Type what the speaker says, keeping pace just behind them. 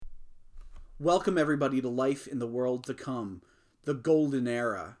Welcome everybody to Life in the World to Come, the Golden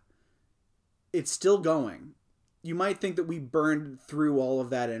Era. It's still going. You might think that we burned through all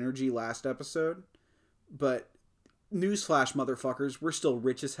of that energy last episode, but newsflash, motherfuckers, we're still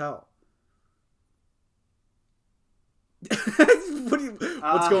rich as hell.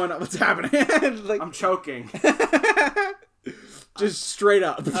 What's going on? What's happening? Like, I'm choking. Just straight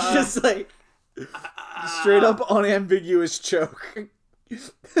up. Just like straight up unambiguous choke.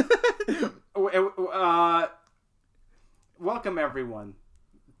 Welcome everyone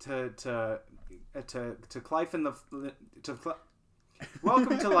to life in the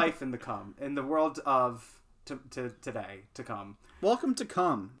welcome to Life in the Come, in the world of to today to come. Welcome to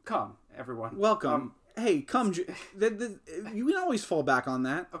Come everyone. Welcome. Hey, come. You can always fall back on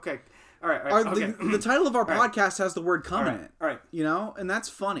that. Okay. All right. Okay. The title of our podcast has the word "come" in it. All right. You know, and that's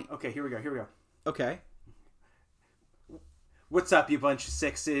funny. Okay. Here we go. Okay. What's up, you bunch of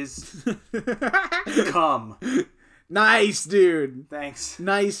sixes? Come. Nice, dude. Thanks.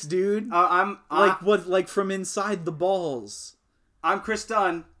 Nice, dude. I'm like from inside the balls. I'm Chris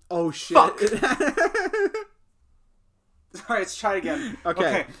Dunn. Oh shit. Fuck. All right, let's try it again.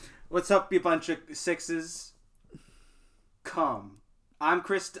 Okay. What's up, you bunch of sixes? Come. I'm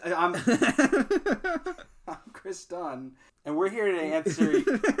Chris Dunn, and we're here to answer.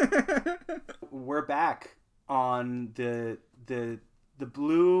 We're back on the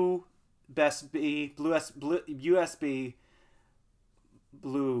blue USB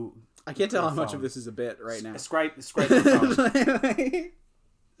blue. I can't tell how much of this is a bit right now. Scribe the phone.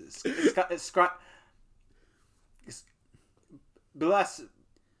 Blessed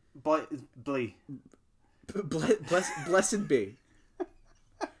be.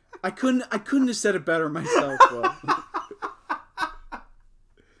 I couldn't have said it better myself, Will.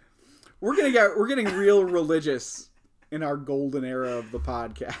 We're getting real religious in our golden era of the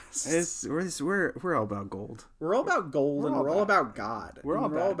podcast. We're all about gold. We're all about gold, and we're all about God. We're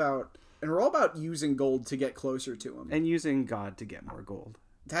all about using gold to get closer to Him, and using God to get more gold.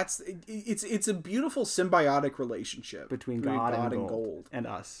 It's a beautiful symbiotic relationship between God and gold, and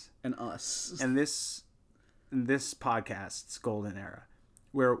us, and this podcast's golden era,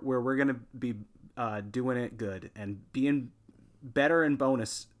 where we're gonna be doing it good and being better in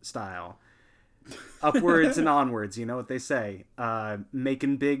bonus style. Upwards and onwards, you know what they say.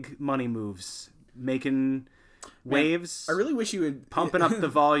 Making big money moves, making waves. I really wish you would pumping up the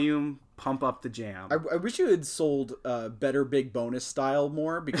volume, pump up the jam. I wish you had sold better big bonus style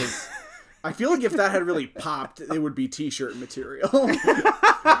more, because I feel like if that had really popped, it would be t-shirt material.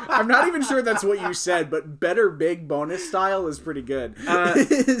 I'm not even sure that's what you said, but better big bonus style is pretty good. All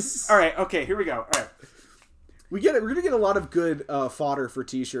right, okay, here we go. All right. We're gonna get a lot of good fodder for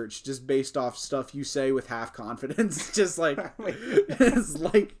t-shirts just based off stuff you say with half confidence. Just like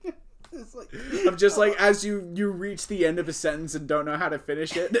it's like as you reach the end of a sentence and don't know how to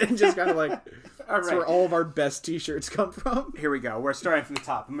finish it, and just kind of like that's where all of our best t-shirts come from. Here we go. We're starting from the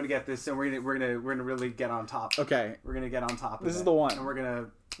top. I'm gonna get this, and we're gonna really get on top. Okay. We're gonna get on top. This is the one, and we're gonna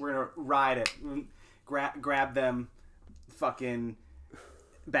ride it. Grab them, fucking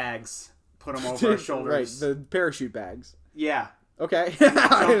bags. Put them over our shoulders. Right, the parachute bags. Yeah. Okay. Jump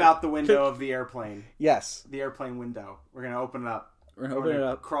out the window of the airplane. Yes. The airplane window. We're going to open it up. We're going to open it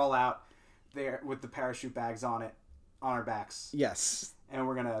up. Crawl out there with the parachute bags on our backs. Yes. And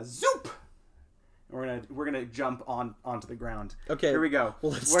we're going to zoop. We're gonna jump onto the ground. Okay. Here we go.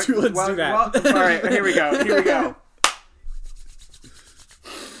 Well, let's do that. All right, here we go.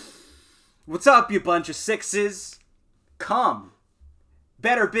 What's up, you bunch of sixes? Come.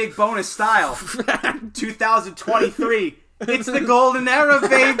 Better big bonus style. 2023. It's the golden era,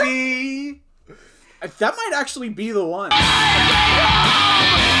 baby. That might actually be the one.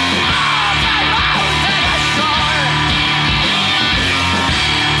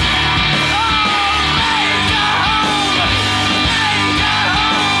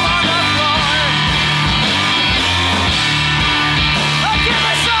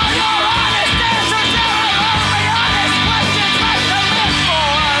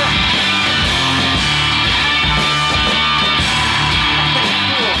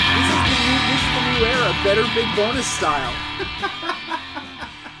 Better big bonus style.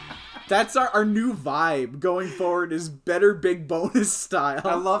 That's our new vibe going forward, is better big bonus style.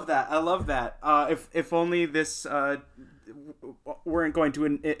 I love that. If only this weren't going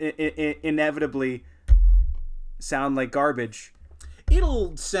to inevitably sound like garbage.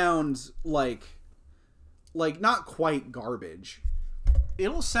 It'll sound like not quite garbage.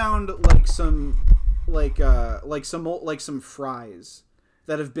 It'll sound like some fries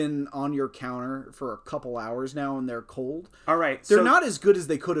that have been on your counter for a couple hours now and they're cold. All right. They're not as good as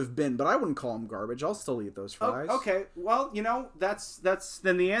they could have been, but I wouldn't call them garbage. I'll still eat those fries. Oh, okay. Well, that's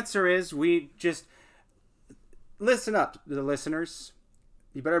then the answer is we just listen up, the listeners.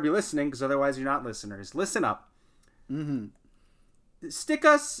 You better be listening because otherwise you're not listeners. Listen up. Mm-hmm. Stick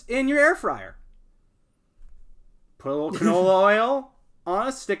us in your air fryer. Put a little canola oil on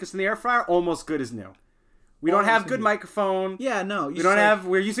us. Stick us in the air fryer. Almost good as new. We don't have good microphone. Yeah, no. We don't have...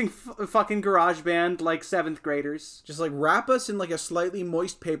 We're using fucking GarageBand like 7th graders. Just like wrap us in like a slightly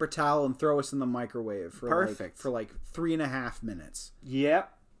moist paper towel and throw us in the microwave for Perfect. for 3.5 minutes.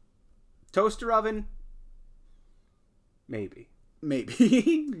 Yep. Toaster oven. Maybe.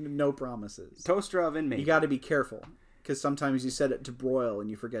 No promises. Toaster oven, maybe. You got to be careful because sometimes you set it to broil and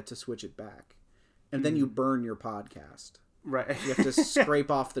you forget to switch it back. And then you burn your podcast. Right. You have to scrape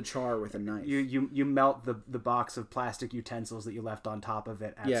off the char with a knife. You melt the box of plastic utensils that you left on top of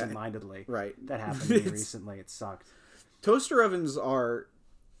it absentmindedly. Yeah, right. That happened to me recently. It sucked. Toaster ovens are...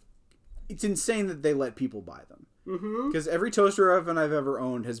 It's insane that they let people buy them. Because every toaster oven I've ever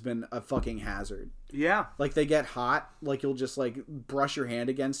owned has been a fucking hazard. Yeah. Like, they get hot. Like, you'll just, brush your hand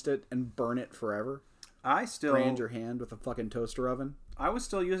against it and burn it forever. Brand your hand with a fucking toaster oven. I was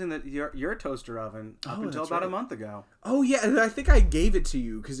still using your toaster oven up until about a month ago. Oh, yeah. And I think I gave it to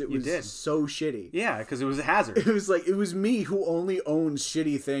you because it was so shitty. Yeah, because it was a hazard. It was me who only owns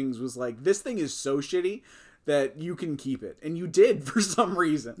shitty things was like, this thing is so shitty that you can keep it. And you did for some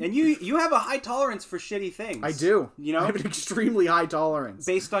reason. And you have a high tolerance for shitty things. I do. I have an extremely high tolerance.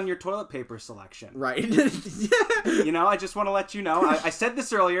 Based on your toilet paper selection. Right. Yeah. I just want to let you know. I said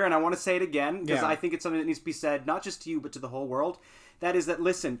this earlier and I want to say it again because I think it's something that needs to be said, not just to you, but to the whole world. That is that,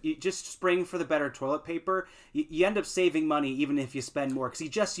 listen, you just spring for the better toilet paper. You end up saving money even if you spend more because you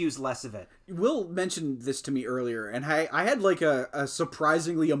just use less of it. Will mentioned this to me earlier, and I had a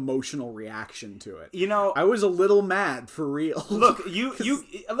surprisingly emotional reaction to it. I was a little mad for real. Look,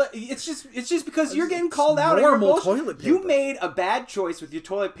 it's just because you're getting called out. Normal toilet paper. You made a bad choice with your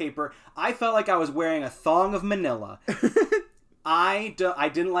toilet paper. I felt like I was wearing a thong of manila. I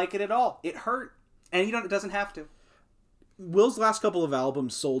didn't like it at all. It hurt, and it doesn't have to. Will's last couple of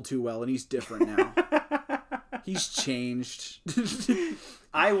albums sold too well, and he's different now. He's changed.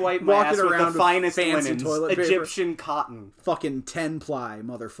 I wipe my ass with the finest linens, Egyptian cotton. Fucking 10-ply,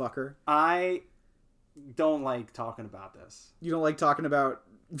 motherfucker. I don't like talking about this. You don't like talking about...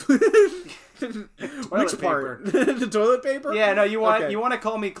 Which part? The toilet paper? Yeah, no, you want to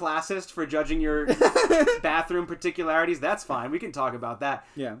call me classist for judging your bathroom particularities? That's fine. We can talk about that.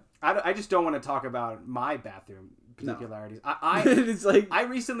 Yeah. I just don't want to talk about my bathroom particularities. No. It's like... I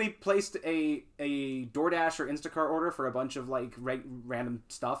recently placed a DoorDash or Instacart order for a bunch of random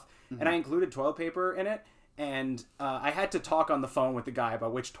stuff, and I included toilet paper in it. And I had to talk on the phone with the guy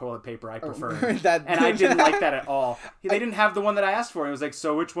about which toilet paper I preferred, and I didn't like that at all. They didn't have the one that I asked for. He was like,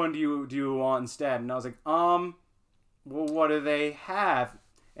 "So which one do you want instead?" And I was like, well, what do they have?"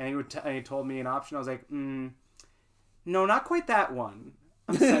 And he told me an option. I was like, no, not quite that one.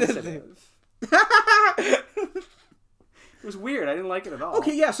 I'm sensitive. It was weird. I didn't like it at all.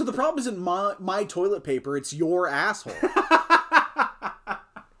 Okay, yeah. So the problem isn't my toilet paper; it's your asshole.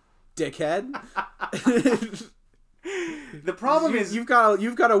 Dickhead. The problem is you've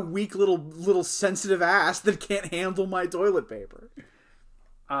got a weak little sensitive ass that can't handle my toilet paper.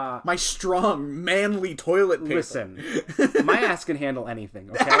 My strong, manly toilet paper. Listen, my ass can handle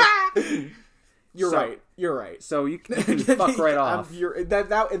anything. Okay. You're right. So you can fuck right off.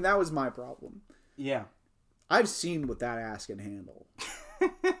 That was my problem. Yeah. I've seen what that ass can handle.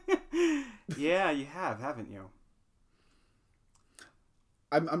 Yeah, you have, haven't you?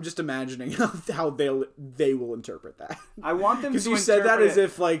 I'm just imagining how they will interpret that. I want them to because you said that as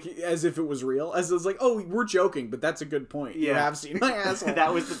if it was real, as it was like, oh, we're joking, but that's a good point. Yeah. You have seen my asshole.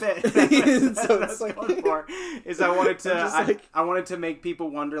 That was the bit. That's what I was going for. Is I wanted to make people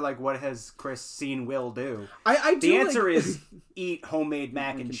wonder what has Chris seen Will do. I do. The answer is eat homemade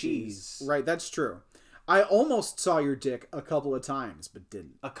mac and cheese. Right, that's true. I almost saw your dick a couple of times, but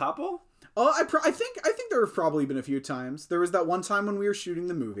didn't. A couple? Oh, I think there have probably been a few times. There was that one time when we were shooting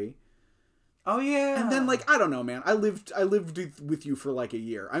the movie. Oh yeah. And then I don't know, man. I lived with you for a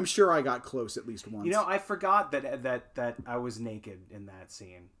year. I'm sure I got close at least once. I forgot that I was naked in that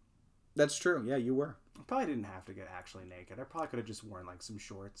scene. That's true. Yeah, you were. I probably didn't have to get actually naked. I probably could have just worn some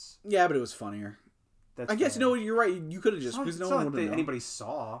shorts. Yeah, but it was funnier. I guess you're right. You could have just because no one would have known. Anybody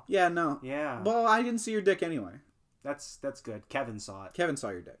saw. Yeah, no. Yeah. Well, I didn't see your dick anyway. That's good. Kevin saw it. Kevin saw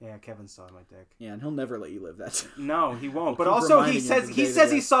your dick. Yeah, Kevin saw my dick. Yeah, and he'll never let you live that. No, he won't. But also, he says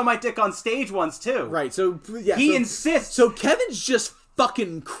he saw my dick on stage once too. Right. So yeah, he insists. So Kevin's just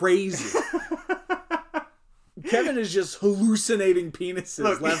fucking crazy. Kevin is just hallucinating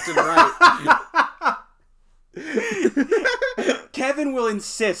penises left and right. Kevin will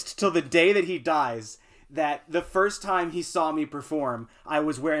insist till the day that he dies that the first time he saw me perform, I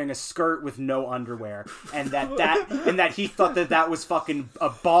was wearing a skirt with no underwear, and that he thought that was fucking a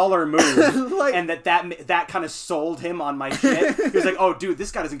baller move, and that kind of sold him on my shit. He was like, "Oh, dude,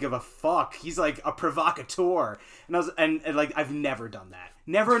 this guy doesn't give a fuck. He's like a provocateur." And I was, and like, I've never done that.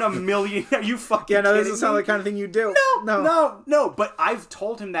 Never in a million. Are you fucking Yeah, no, this kidding doesn't sound me? like the kind of thing you do. No. But I've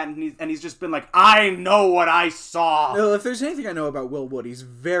told him that, and he's just been like, "I know what I saw." No, if there's anything I know about Will Wood, he's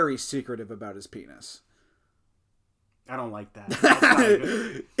very secretive about his penis. I don't like that. That's not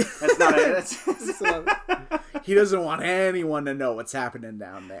good. That's not it. He doesn't want anyone to know what's happening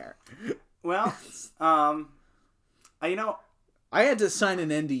down there. Well, you know, I had to sign an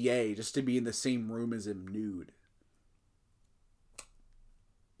NDA just to be in the same room as him nude.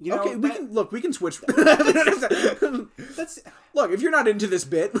 You know, okay, we can switch. That's Look, if you're not into this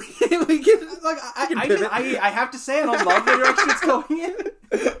bit, we can like I can pivot. I have to say I don't love the direction it's going in.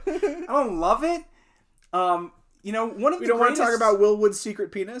 I don't love it. You know, one of we the don't want to talk about Will Wood's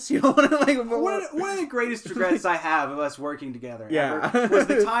secret penis. You don't want to like one of the greatest regrets I have of us working together Yeah. ever was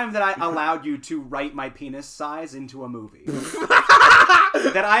the time that I allowed you to write my penis size into a movie.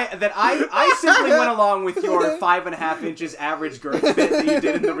 that I simply went along with your 5.5 inches average girth bit that you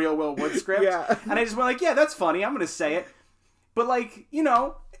did in the real Will Wood script. Yeah. And I just went like, yeah, that's funny. I'm gonna say it. But like, you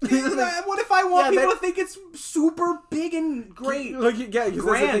know, what if I want people to think it's super big and great? Like, yeah, because that's the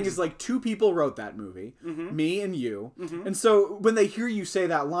Grand. thing is like 2 people wrote that movie, me and you, and so when they hear you say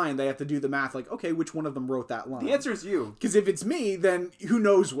that line, they have to do the math. Like, okay, which one of them wrote that line? The answer is you. Because if it's me, then who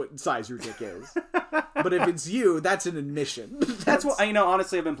knows what size your dick is? But if it's you, that's an admission. That's what you know.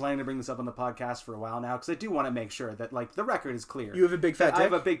 Honestly, I've been planning to bring this up on the podcast for a while now because I do want to make sure that like the record is clear. You have a big fat dick? I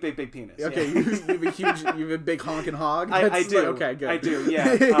have a big penis. Okay, yeah. you have a big honking hog. I do. Okay, good. I do.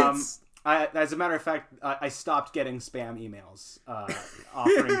 Yeah. As a matter of fact, I stopped getting spam emails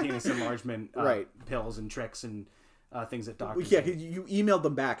offering penis enlargement pills and tricks and things that doctors. Yeah, you emailed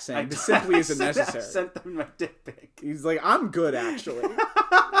them back saying this simply isn't necessary. I sent them my dick pic. He's like, I'm good actually.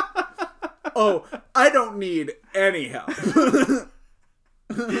 Oh, I don't need any help.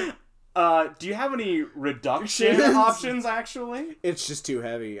 Do you have any reduction options? Actually, it's just too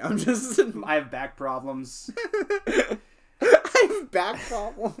heavy. I have back problems. I have back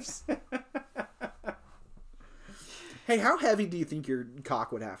problems. Hey, how heavy do you think your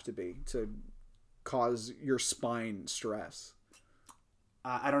cock would have to be to cause your spine stress?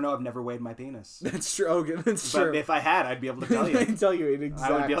 I don't know. I've never weighed my penis. That's true. Okay, that's true. But if I had, I'd be able to tell you. I'd tell you an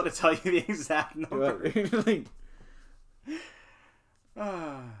exact. I would be able to tell you the exact number.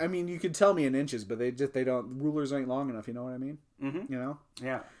 I mean, you could tell me in inches, but they don't. Rulers ain't long enough. You know what I mean? Mm-hmm. You know?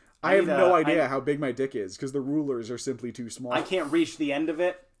 Yeah. I have no idea how big my dick is because the rulers are simply too small. I can't reach the end of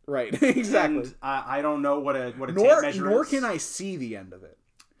it. Right. Exactly. And I don't know what a tape measure is. Nor can I see the end of it.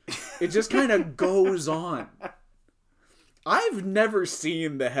 It just kind of goes on. I've never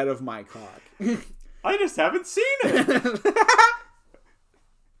seen the head of my cock. I just haven't seen it.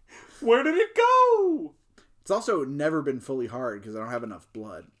 Where did it go? It's also never been fully hard because I don't have enough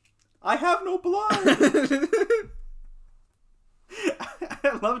blood. I have no blood.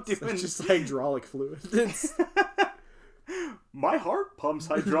 I love doing... It's just hydraulic fluid. My heart pumps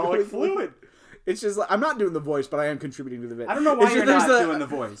hydraulic fluid. It's just like, I'm not doing the voice, but I am contributing to the bit. I don't know why you're not doing the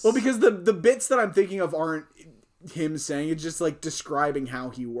voice. Well, because the bits that I'm thinking of aren't him saying, it's just like describing how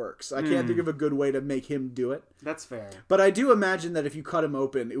he works. I can't think of a good way to make him do it. That's fair. But I do imagine that if you cut him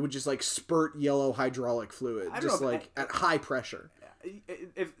open, it would just like spurt yellow hydraulic fluid, just like at high pressure.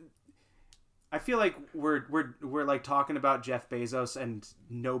 I feel like we're like talking about Jeff Bezos, and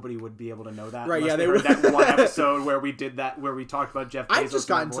nobody would be able to know that. Right? Yeah, they heard that one episode where we did that, where we talked about Jeff Bezos. I've just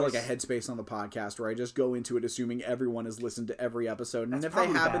gotten to like a headspace on the podcast where I just go into it assuming everyone has listened to every episode, and if they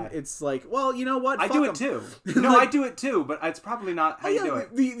haven't, it's like, well, you know what? I do it too. No, I do it too, but it's probably not how you do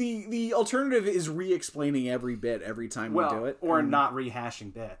it. The alternative is re-explaining every bit every time we do it, or not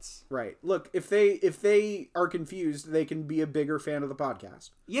rehashing bits. Right. Look, if they are confused, they can be a bigger fan of the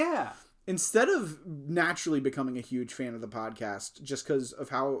podcast. Yeah. Instead of naturally becoming a huge fan of the podcast just because of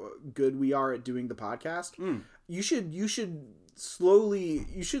how good we are at doing the podcast, you should slowly,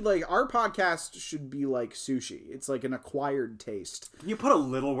 like, our podcast should be like sushi. It's like an acquired taste. You put a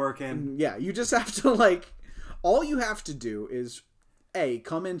little work in. Yeah, you just have to, like, all you have to do is, A,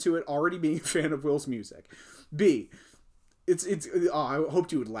 come into it already being a fan of Will's music. B, I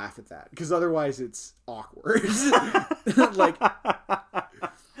hoped you would laugh at that because otherwise it's awkward. Like,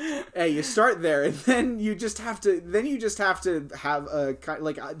 Hey, you start there, and then you just have to have a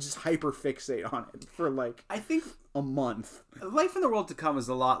just hyper fixate on it for like I think a month. Life in the World to Come is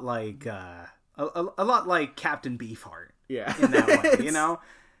a lot like a lot like Captain Beefheart. Yeah, in that way, you know.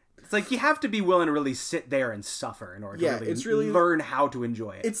 It's like you have to be willing to really sit there and suffer in order to really learn how to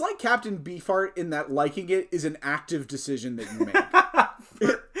enjoy it. It's like Captain Beefheart in that liking it is an active decision that you make.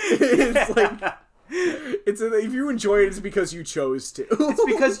 It's like if you enjoy it, it's because you chose to. It's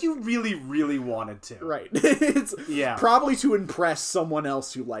because you really, really wanted to. Right. It's probably to impress someone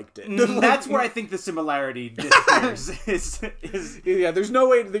else who liked it. That's where I think the similarity disappears. There's no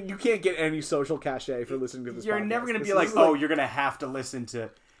way that you can't get any social cachet for listening to this. You're never going to be like, you're going to have to listen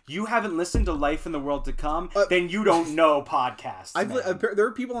to. You haven't listened to Life in the World to Come, then you don't know podcasts. There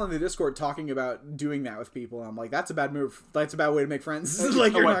are people on the Discord talking about doing that with people, and I'm like, that's a bad move. That's a bad way to make friends.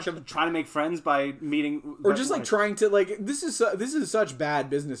 Like, you're not gonna trying to make friends by meeting, or just like trying to like this is such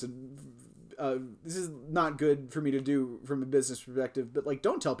bad business. This is not good for me to do from a business perspective. But like,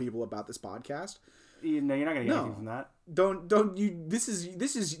 don't tell people about this podcast. No, you're not gonna get anything from that. Don't you? This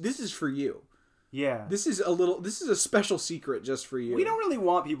is for you. Yeah. This is a special secret just for you. We don't really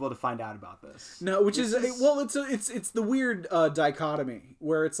want people to find out about this. No, it's the weird dichotomy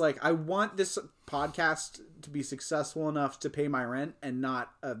where it's like I want this podcast to be successful enough to pay my rent and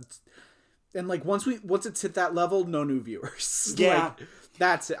not and like once it's hit that level, no new viewers. Yeah. Like,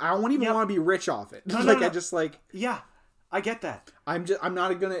 that's it. I don't even want to be rich off it. No. I just like I get that. I'm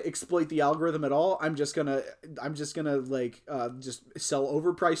not gonna exploit the algorithm at all. I'm just gonna like just sell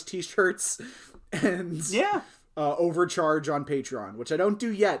overpriced t-shirts and overcharge on Patreon, which I don't do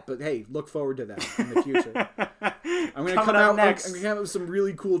yet, but hey, look forward to that in the future. I'm gonna come out next. I'm gonna come out with some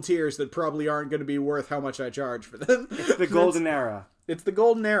really cool tiers that probably aren't gonna be worth how much I charge for them. It's the golden era. It's the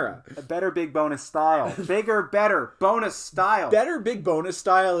golden era. A better big bonus style. Bigger, better bonus style. Better big bonus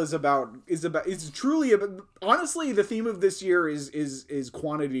style is truly about, honestly, the theme of this year is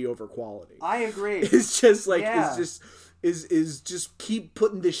quantity over quality. I agree. It's just like is just keep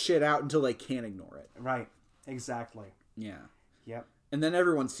putting this shit out until they can't ignore it. Right. Exactly. Yeah. Yep. And then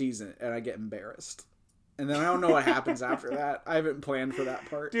everyone sees it and I get embarrassed. And then I don't know what happens after that. I haven't planned for that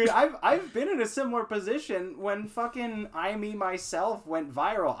part. Dude, I've been in a similar position when fucking I Me Myself went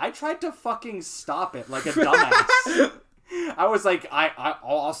viral. I tried to fucking stop it like a dumbass. I was like,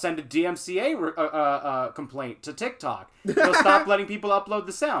 I'll send a DMCA complaint to TikTok. They'll stop letting people upload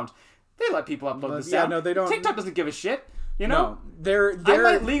the sound. They let people upload the sound. Yeah, no, they don't. TikTok doesn't give a shit. You know, they're I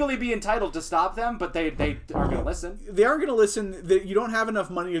might legally be entitled to stop them, but they aren't gonna listen. They aren't gonna listen. You don't have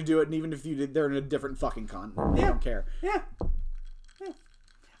enough money to do it, and even if you did, they're in a different fucking continent. They don't care. Yeah.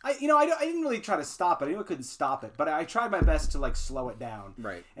 I didn't really try to stop it. I knew I couldn't stop it, but I tried my best to like slow it down.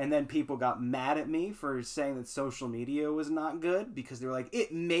 Right. And then people got mad at me for saying that social media was not good because they were like,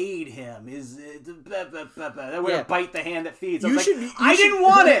 it made him. They would bite the hand that feeds. I didn't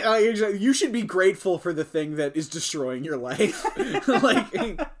want it. You should be grateful for the thing that is destroying your life. Like,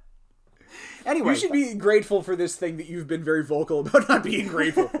 anyway, you should be grateful for this thing that you've been very vocal about not being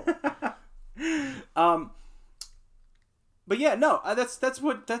grateful for. But yeah, no,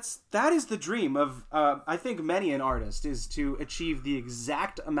 that is the dream of I think many an artist is to achieve the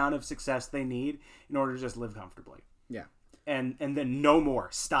exact amount of success they need in order to just live comfortably. Yeah. And then no more.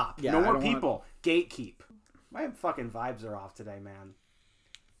 Stop. Yeah, no more people. Gatekeep. My fucking vibes are off today, man.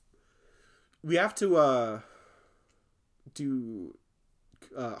 We have to do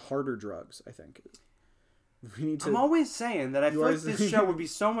harder drugs, I think. We need to. I'm always saying that I feel like this show would be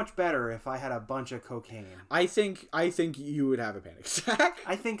so much better if I had a bunch of cocaine. I think you would have a panic attack.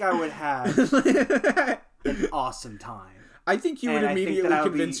 I think I would have an awesome time. I think you would immediately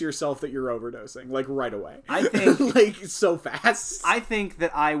convince yourself that you're overdosing, like right away. I think like so fast. I think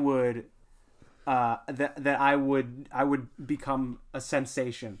that I would that I would become a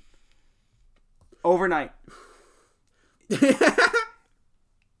sensation overnight.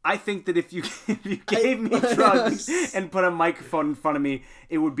 I think that if you gave me drugs and put a microphone in front of me,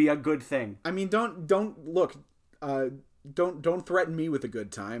 it would be a good thing. I mean, don't look. Don't threaten me with a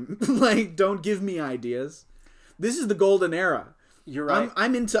good time. Like, don't give me ideas. This is the golden era. You're right.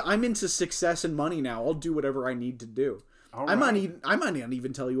 I'm into success and money now. I'll do whatever I need to do. All right. I might not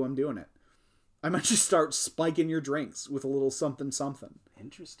even tell you I'm doing it. I might just start spiking your drinks with a little something something.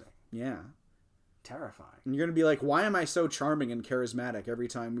 Interesting. Yeah. Terrifying. And you're going to be like, why am I so charming and charismatic every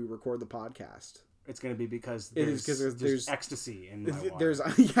time we record the podcast? It's going to be because there's ecstasy in my water.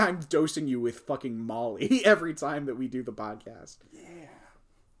 I'm dosing you with fucking Molly every time that we do the podcast. Yeah.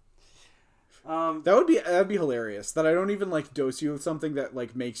 That'd be hilarious. That I don't even like dose you with something that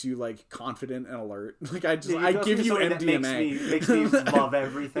like makes you like confident and alert. Like I give you MDMA. Makes me love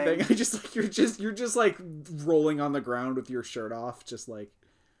everything. I just like you're just like rolling on the ground with your shirt off, just like.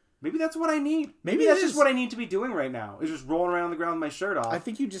 Maybe that's what I need. Maybe that's just what I need to be doing right now. Is just rolling around on the ground with my shirt off. I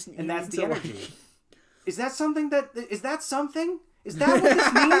think you just and that's the energy. Like... Is that something? Is that what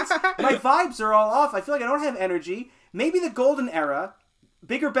this means? My vibes are all off. I feel like I don't have energy. Maybe the golden era,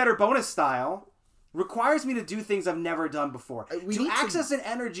 bigger, better bonus style, requires me to do things I've never done before. To access an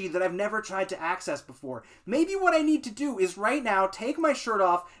energy that I've never tried to access before. Maybe what I need to do is right now take my shirt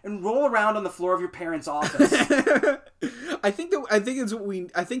off and roll around on the floor of your parents' office. I think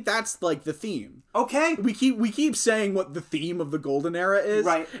that's like the theme. Okay. We keep saying what the theme of the golden era is.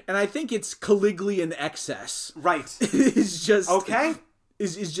 Right. And I think it's Caligula's excess. Right. It's just okay.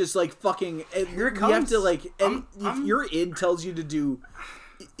 Is just like fucking. Here it comes. You have to like. If your id tells you to do.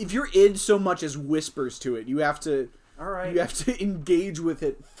 If your id so much as whispers to it, you have to. All right. You have to engage with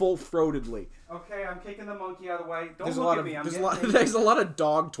it full-throatedly. Okay, I'm kicking the monkey out of the way. Don't there's look at me. There's a lot of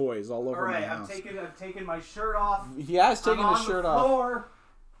dog toys all over my house. All right, I've taken my shirt off. He has taken his shirt off.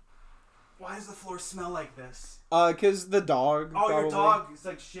 Why does the floor smell like this? Because the dog. Oh, your dog is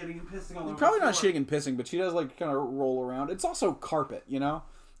like shitting and pissing all over. Probably not shitting and pissing, but she does like kind of roll around. It's also carpet, you know.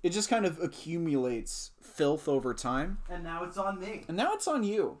 It just kind of accumulates filth over time. And now it's on me. And now it's on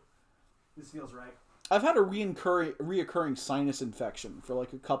you. This feels right. I've had a reoccurring sinus infection for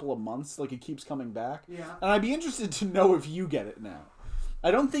like a couple of months. Like it keeps coming back. Yeah. And I'd be interested to know if you get it now.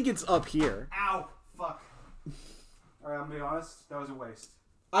 I don't think it's up here. Ow! Fuck. Alright, I'm gonna be honest. That was a waste.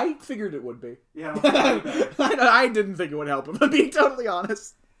 I figured it would be. Yeah. I didn't think it would help, if I'm being totally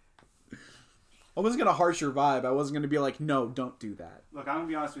honest. I wasn't going to harsh your vibe. I wasn't going to be like, no, don't do that. Look, I'm going to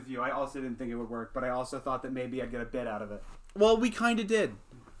be honest with you. I also didn't think it would work, but I also thought that maybe I'd get a bit out of it. Well, we kind of did.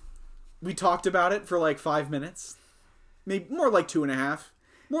 We talked about it for like 5 minutes. Maybe more like 2.5.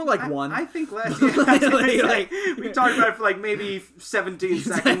 More like 1. I think less. Yeah, we talked about it for like maybe 17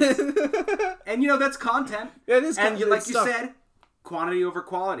 seconds. And you know, that's content. It is content. And like you said, quantity over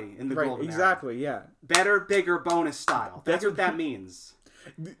quality in the golden era. Exactly, yeah. Better, bigger, bonus style. That's what that means.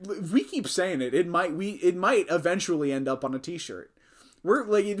 If we keep saying it, it might eventually end up on a t-shirt. We're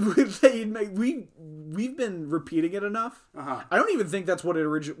like we've been repeating it enough. Uh-huh. I don't even think that's what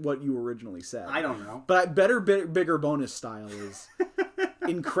you originally said. I don't know. But better, bigger bonus style is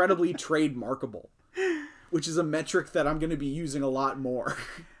incredibly trademarkable, which is a metric that I'm going to be using a lot more.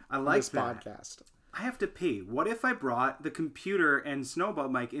 I like this podcast. I have to pee. What if I brought the computer and Snowball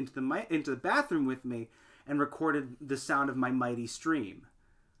mic into the bathroom with me and recorded the sound of my mighty stream?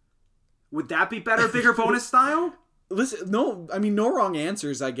 Would that be better, bigger bonus style? Listen, no, I mean, no wrong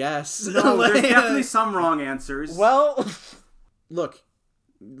answers, I guess. No, there's definitely some wrong answers. Well, look.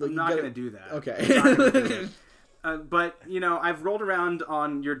 I'm not going to do that. Okay. But, you know, I've rolled around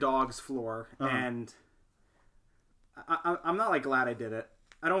on your dog's floor, and I'm not, like, glad I did it.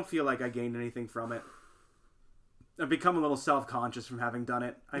 I don't feel like I gained anything from it. I've become a little self-conscious from having done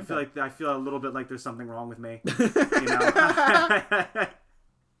it. I feel a little bit like there's something wrong with me. You know?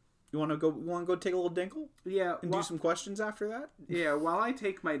 You want to go take a little dinkle? Yeah. And do some questions after that? Yeah, while I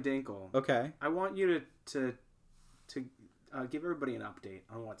take my dinkle. Okay. I want you to give everybody an update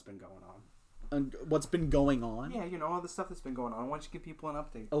on what's been going on. And what's been going on? Yeah, you know, all the stuff that's been going on. I want you to give people an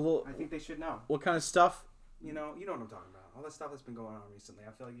update. I think they should know. What kind of stuff? You know what I'm talking about. All the stuff that's been going on recently.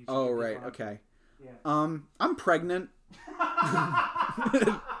 I feel like you should Oh, right. Okay. Yeah. I'm pregnant.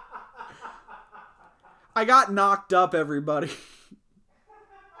 I got knocked up, everybody.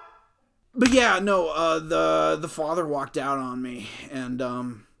 But yeah, no, the father walked out on me and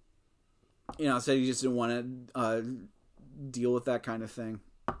said he just didn't want to deal with that kind of thing.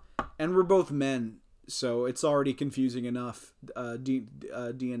 And we're both men, so it's already confusing enough.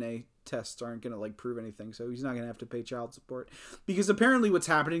 DNA tests aren't going to like prove anything, so he's not going to have to pay child support. Because apparently what's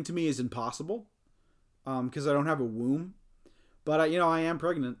happening to me is impossible. Because I don't have a womb. But I am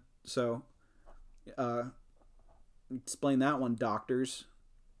pregnant, so explain that one, doctors.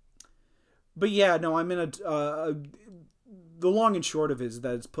 But yeah, no, I'm in the long and short of it is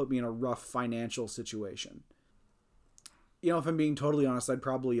that it's put me in a rough financial situation. You know, if I'm being totally honest, I'd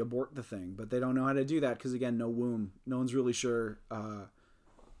probably abort the thing, but they don't know how to do that because, again, no womb. No one's really sure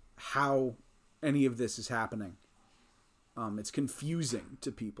how any of this is happening. It's confusing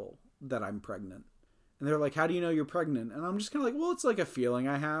to people that I'm pregnant. And they're like, how do you know you're pregnant? And I'm just kind of like, well, it's like a feeling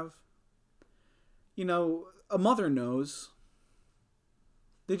I have. You know, a mother knows.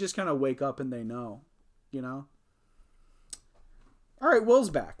 They just kind of wake up and they know, you know? All right, Will's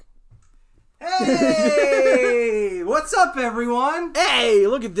back. Hey! What's up, everyone? Hey,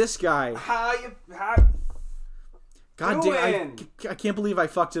 look at this guy. How God damn, I can't believe I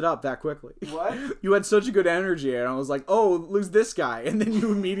fucked it up that quickly. What? You had such a good energy, and I was like, oh, lose this guy. And then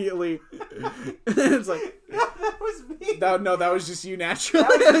you immediately... it's like... That was me. No, that was just you naturally.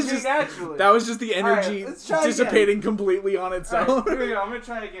 That was just naturally. That was just the energy right, dissipating completely on its own. Right, here we go. I'm going to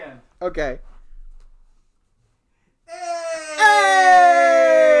try again. Okay. Hey!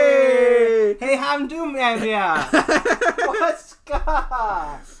 Hey, how I'm doing, man? What's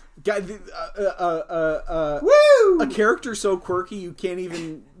up? Woo! A character so quirky you can't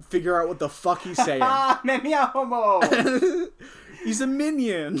even figure out what the fuck he's saying. Mia homo. He's a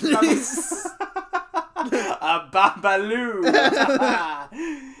minion. A babaloo.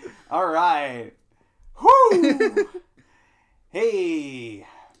 All right. Whoo! Hey,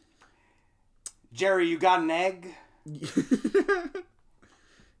 Jerry, you got an egg?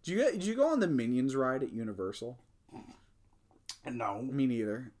 Did you go on the Minions ride at Universal? No. Me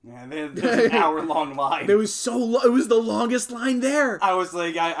neither. Yeah, there's an hour-long line. It was it was the longest line there. I was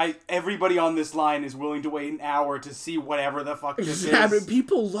like, everybody on this line is willing to wait an hour to see whatever the fuck this Yeah, is. but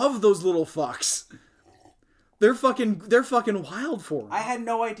people love those little fucks. They're fucking wild for them. I had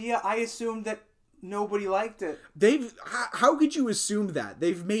no idea. I assumed that nobody liked it. How could you assume that?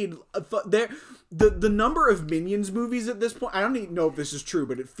 They've made the number of Minions movies at this point. I don't even know if this is true,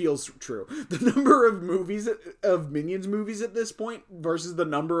 but it feels true. The number of Minions movies at this point versus the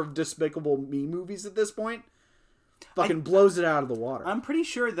number of Despicable Me movies at this point fucking blows it out of the water. I'm pretty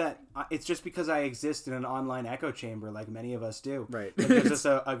sure that it's just because I exist in an online echo chamber, like many of us do. Right. It gives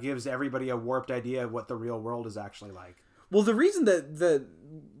us gives everybody a warped idea of what the real world is actually like. Well, the reason that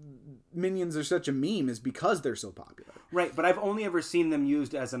Minions are such a meme is because they're so popular. Right, but I've only ever seen them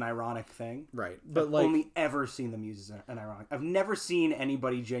used as an ironic thing. Right, but I've only ever seen them used as an ironic. I've never seen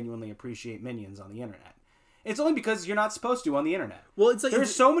anybody genuinely appreciate Minions on the internet. It's only because you're not supposed to on the internet. Well, it's like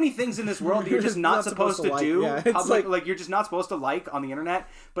there's so many things in this world that you're just not supposed to do. Yeah, it's like you're just not supposed to like on the internet,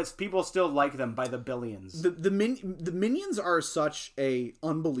 but people still like them by the billions. The Minions are such a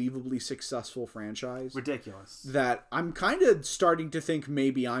unbelievably successful franchise. Ridiculous. That I'm kind of starting to think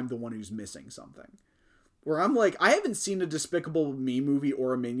maybe I'm the one who's missing something. Where I'm like, I haven't seen a Despicable Me movie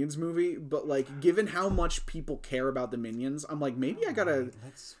or a Minions movie, but like, given how much people care about the Minions, I'm like, maybe I gotta,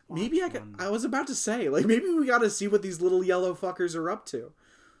 I was about to say, like, maybe we gotta see what these little yellow fuckers are up to.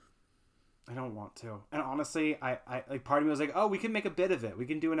 I don't want to. And honestly, I like, part of me was like, oh, we can make a bit of it. We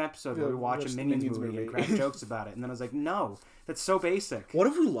can do an episode where we watch a Minions movie and crack jokes about it. And then I was like, no, that's so basic. What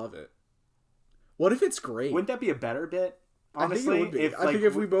if we love it? What if it's great? Wouldn't that be a better bit? Honestly, I think it would be. I think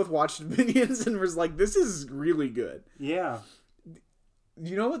if we both watched Minions and was like, this is really good. Yeah.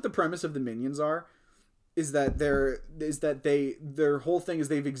 You know what the premise of the Minions are? Is that their whole thing is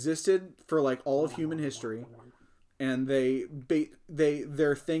they've existed for like all of human history, and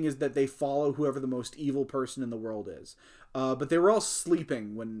their thing is that they follow whoever the most evil person in the world is. But they were all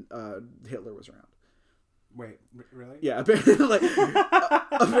sleeping when Hitler was around. Wait, really? Yeah, like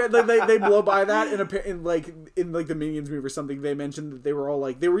they blow by that in the Minions movie or something. They mentioned that they were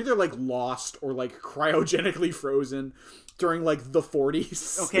either like lost or like cryogenically frozen during like the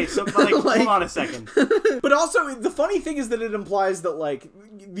 40s. Okay, so like, hold on a second. But also the funny thing is that it implies that like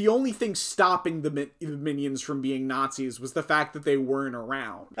the only thing stopping the Minions from being Nazis was the fact that they weren't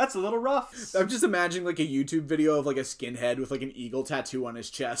around. That's a little rough. I'm just imagining like a YouTube video of like a skinhead with like an eagle tattoo on his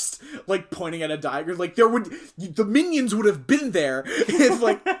chest, like pointing at a diagram. Like the Minions would have been there if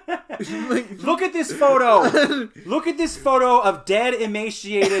like look at this photo. Look at this photo of dead,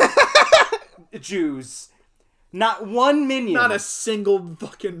 emaciated Jews. Not one minion. Not a single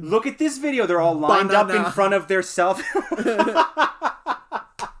fucking... Look at this video. They're all lined up in front of their self...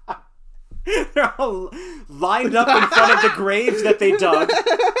 They're all lined up in front of the graves that they dug.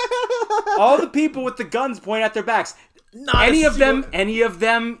 All the people with the guns point at their backs. Any of them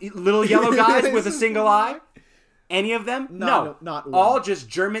little yellow guys with a single eye? Any of them? No. Not one. All just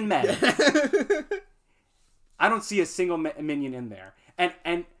German men. I don't see a single minion in there.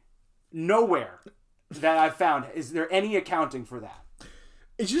 And nowhere that I've found is there any accounting for that.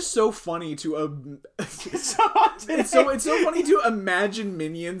 It's just so funny to it's so funny to imagine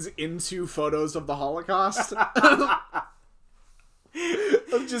Minions into photos of the Holocaust. Of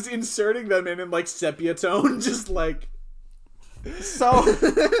just inserting them in like sepia tone, just like. So,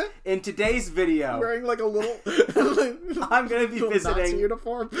 in today's video, wearing like a little, I'm gonna be visiting Nazi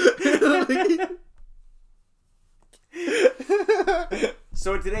uniform.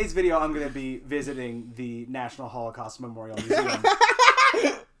 So in today's video, I'm going to be visiting the National Holocaust Memorial Museum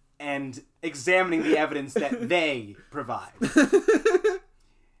and examining the evidence that they provide.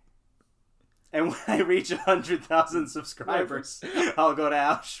 And when I reach 100,000 subscribers, I'll go to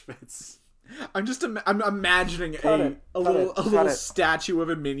Auschwitz. I'm imagining a little statue of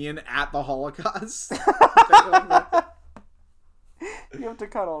a minion at the Holocaust. You have to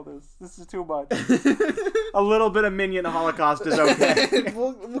cut all this. This is too much. A little bit of minion Holocaust is okay.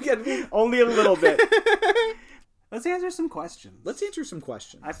 we'll get only a little bit. Let's answer some questions.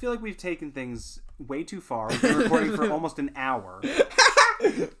 I feel like we've taken things way too far. We've been recording for almost an hour.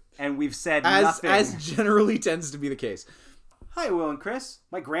 And we've said nothing. As generally tends to be the case. Hi, Will and Chris.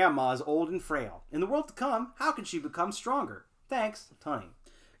 My grandma is old and frail. In the world to come, how can she become stronger? Thanks, Tony.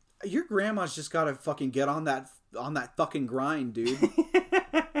 Your grandma's just gotta fucking get on that fucking grind, dude.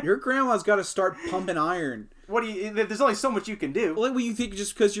 Your grandma's gotta start pumping iron. There's only so much you can do. Like, what, you think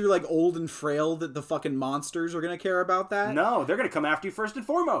just because you're, like, old and frail that the fucking monsters are gonna care about that? No, they're gonna come after you first and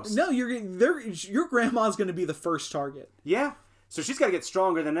foremost. No, your grandma's gonna be the first target. Yeah. So she's gotta get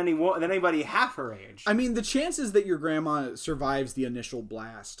stronger than anybody half her age. I mean, the chances that your grandma survives the initial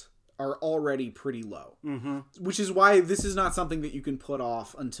blast are already pretty low. Mm-hmm. Which is why this is not something that you can put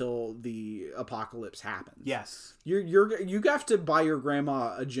off until the apocalypse happens. Yes. You have to buy your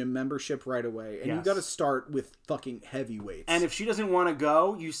grandma a gym membership right away, and you got to start with fucking heavy weights. And if she doesn't want to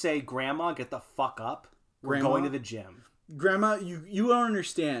go, you say, "Grandma, get the fuck up. We're going to the gym." Grandma, you don't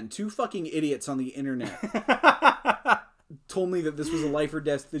understand. 2 fucking idiots on the internet told me that this was a life or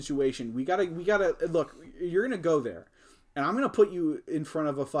death situation. We gotta look. You're gonna go there, and I'm gonna put you in front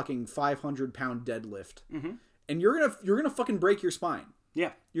of a fucking 500-pound deadlift, and you're gonna fucking break your spine.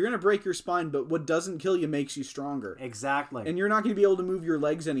 Yeah, you're gonna break your spine, but what doesn't kill you makes you stronger. Exactly. And you're not gonna be able to move your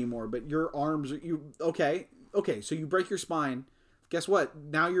legs anymore, but your arms. Okay. So you break your spine. Guess what?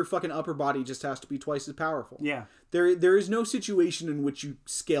 Now your fucking upper body just has to be twice as powerful. Yeah. There is no situation in which you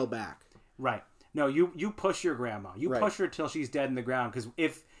scale back. Right. No, you push your grandma. You push her till she's dead in the ground. Because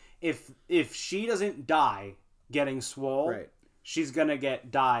if she doesn't die getting swole, she's gonna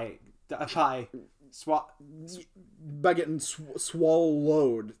die by getting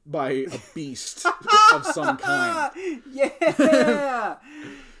swallowed by a beast of some kind. Yeah,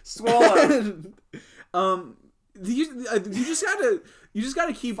 swallowed. You just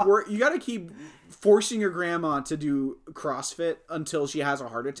gotta keep forcing your grandma to do CrossFit until she has a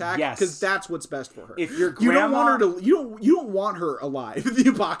heart attack. Yes, because that's what's best for her. If your grandma, you don't want her alive in the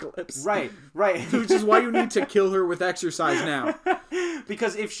apocalypse. Right. Which is why you need to kill her with exercise now.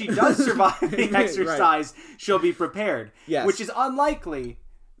 Because if she does survive the exercise, she'll be prepared. Yes, which is unlikely.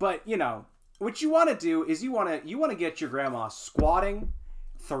 But what you want to do is you want to get your grandma squatting,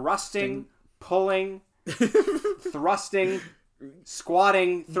 thrusting, pulling, thrusting,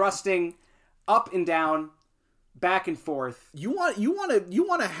 squatting, thrusting, up and down, back and forth. You want your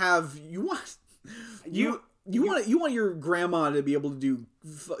grandma to be able to do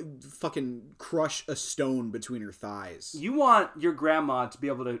fucking crush a stone between her thighs. You want your grandma to be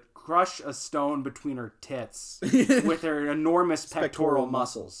able to crush a stone between her tits with her enormous pectoral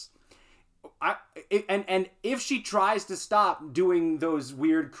muscles. And if she tries to stop doing those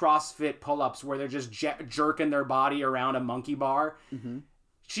weird CrossFit pull-ups where they're just jerking their body around a monkey bar,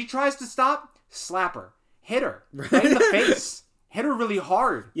 she tries to stop, slap her, hit her right in the face, hit her really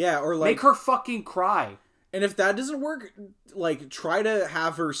hard. Yeah, or make her fucking cry. And if that doesn't work, try to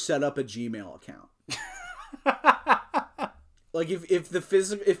have her set up a Gmail account.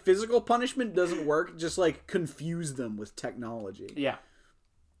 If physical punishment doesn't work, just confuse them with technology. Yeah.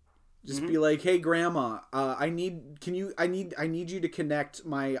 Just be like, "Hey, Grandma, I need you to connect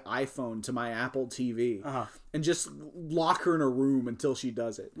my iPhone to my Apple TV, and just lock her in a room until she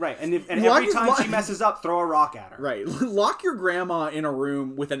does it." Right, and every time she messes up, throw a rock at her. Right, lock your grandma in a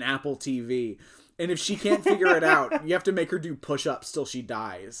room with an Apple TV, and if she can't figure it out, you have to make her do push-ups till she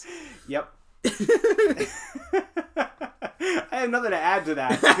dies. Yep. I have nothing to add to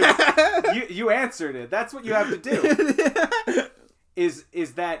that. You answered it. That's what you have to do.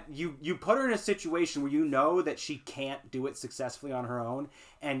 Is that you put her in a situation where you know that she can't do it successfully on her own,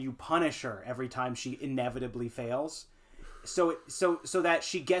 and you punish her every time she inevitably fails, so that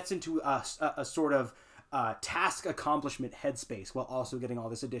she gets into a sort of task accomplishment headspace while also getting all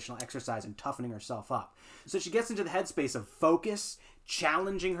this additional exercise and toughening herself up. So she gets into the headspace of focus,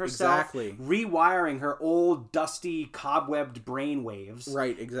 challenging herself, rewiring her old dusty cobwebbed brain waves,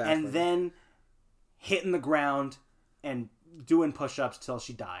 right, exactly, and then hitting the ground and doing push-ups till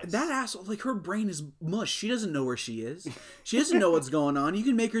she dies. That asshole, her brain is mush. She doesn't know where she is. She doesn't know what's going on. You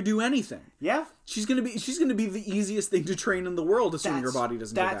can make her do anything. Yeah. She's gonna be the easiest thing to train in the world, assuming her body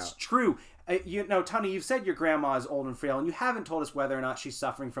doesn't give out. That's true. Tony, you've said your grandma is old and frail, and you haven't told us whether or not she's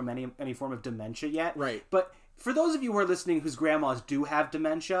suffering from any form of dementia yet. Right. But for those of you who are listening whose grandmas do have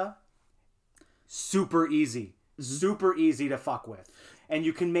dementia, super easy. Super easy to fuck with. And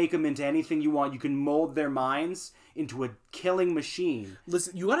you can make them into anything you want. You can mold their minds into a killing machine.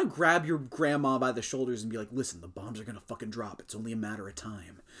 Listen, you gotta grab your grandma by the shoulders and be like, listen, the bombs are gonna fucking drop. It's only a matter of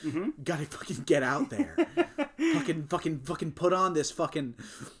time. Gotta fucking get out there. fucking put on this fucking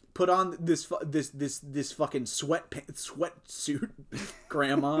sweatsuit,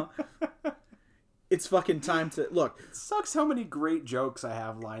 grandma. It's fucking time to look. It sucks how many great jokes I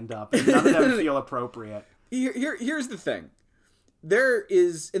have lined up and none of them feel appropriate. Here's the thing. There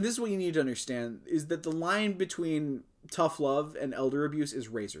is, and this is what you need to understand, is that the line between tough love and elder abuse is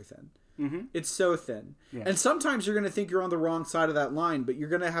razor thin. It's so thin. Yeah. And sometimes you're going to think you're on the wrong side of that line, but you're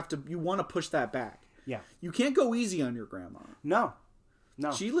going to have to, you want to push that back. Yeah. You can't go easy on your grandma. No.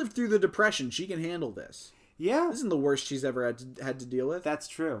 She lived through the Depression. She can handle this. Yeah. This isn't the worst she's ever had to deal with. That's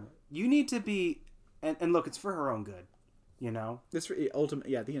true. You need to be, and look, it's for her own good, you know? This for ultimate,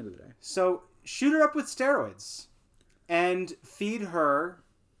 yeah, at the end of the day. So shoot her up with steroids. And feed her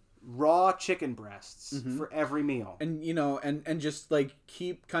raw chicken breasts for every meal. And, you know, and just, like,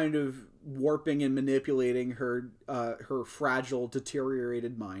 keep kind of warping and manipulating her fragile,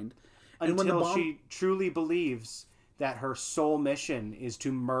 deteriorated mind. And until she truly believes that her sole mission is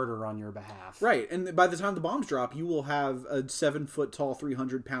to murder on your behalf. Right. And by the time the bombs drop, you will have a 7-foot-tall,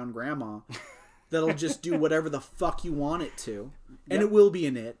 300-pound grandma that'll just do whatever the fuck you want it to. And it will be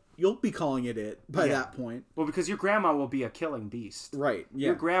an it. You'll be calling it by that point. Well, because your grandma will be a killing beast. Right, yeah.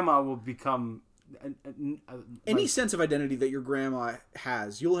 Your grandma will become... Any sense of identity that your grandma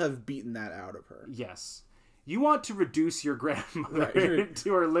has, you'll have beaten that out of her. Yes. You want to reduce your grandmother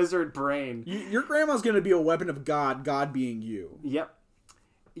to her lizard brain. Your grandma's going to be a weapon of God, God being you. Yep.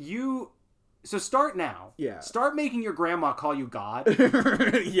 So start now. Yeah. Start making your grandma call you God.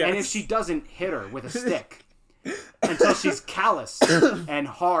 Yes. And if she doesn't, hit her with a stick. Until she's calloused and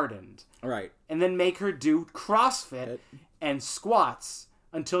hardened. Right. And then make her do CrossFit and squats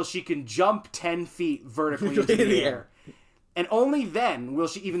until she can jump 10 feet vertically into the air. And only then will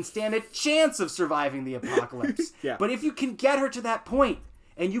she even stand a chance of surviving the apocalypse. Yeah. But if you can get her to that point,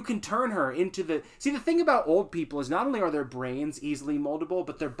 and you can turn her into the... See, the thing about old people is not only are their brains easily moldable,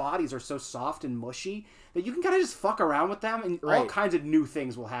 but their bodies are so soft and mushy that you can kind of just fuck around with them, and all kinds of new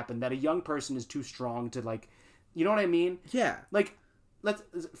things will happen that a young person is too strong to, like... You know what I mean? Yeah. Like,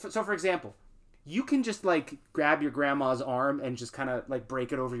 for example, you can just, like, grab your grandma's arm and just kind of, like,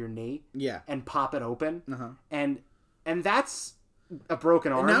 break it over your knee. Yeah. And pop it open. And that's a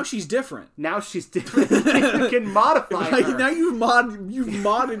broken arm. And now she's different. Now she's different. You can modify her. Now you've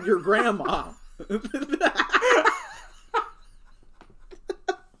modded your grandma.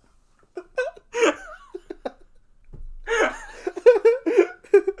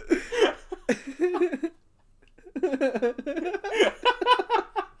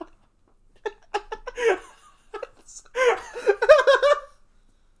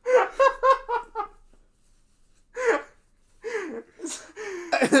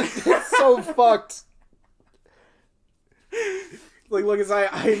 It's so fucked. Like, look,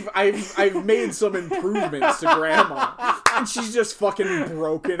 I've made some improvements to grandma, and she's just fucking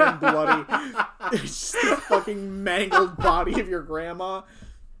broken and bloody. It's just the fucking mangled body of your grandma.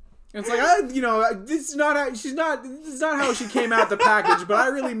 And it's like, this is not how she came out the package, but I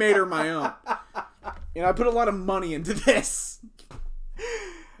really made her my own. You know, I put a lot of money into this.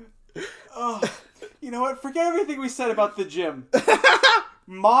 Oh, you know what? Forget everything we said about the gym.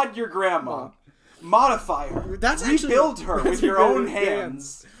 Mod your grandma. Modify her. Rebuild her with your own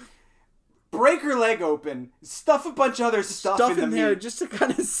hands. Break her leg open. Stuff a bunch of other stuff in there just to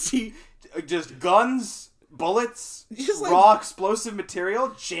kind of see. Just guns, bullets, raw explosive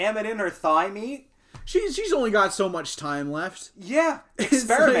material. Jam it in her thigh meat. She's only got so much time left. Yeah.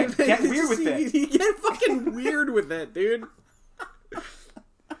 Experiment. Get weird with it. Get fucking weird with it, dude.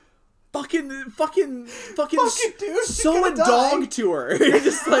 Fucking dude, sew a dog to her.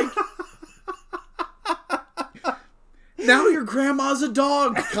 Just like... Now your grandma's a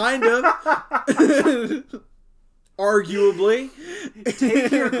dog, kind of. Arguably.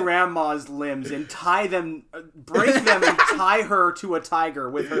 Take your grandma's limbs and tie them, break them and tie her to a tiger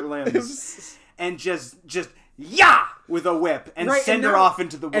with her limbs. And just with a whip and send her off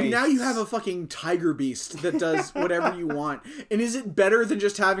into the wastes. And now you have a fucking tiger beast that does whatever you want. And is it better than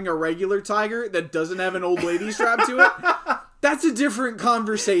just having a regular tiger that doesn't have an old lady strapped to it? That's a different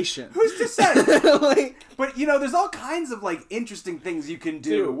conversation. Who's to say? Like, but there's all kinds of like interesting things you can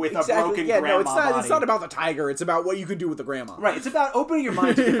do with a broken grandma no, it's not. body. It's not about the tiger. It's about what you can do with the grandma. Right. It's about opening your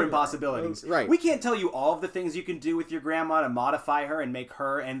mind to different possibilities. Right. We can't tell you all of the things you can do with your grandma to modify her and make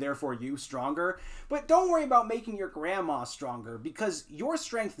her and therefore you stronger. But don't worry about making your grandma stronger because your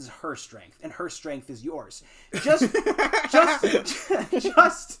strength is her strength and her strength is yours.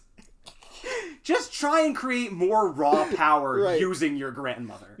 Just try and create more raw power using your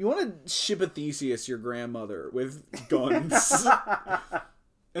grandmother. You want to ship a Theseus your grandmother with guns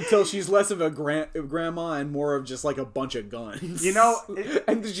until she's less of a grandma and more of just like a bunch of guns.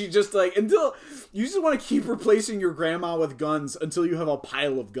 And she just like until you just want to keep replacing your grandma with guns until you have a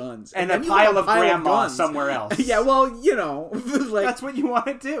pile of guns and a pile of grandma somewhere else. Yeah, well, like that's what you want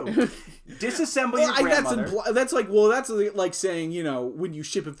to do. Disassemble your grandmother. That's like saying, when you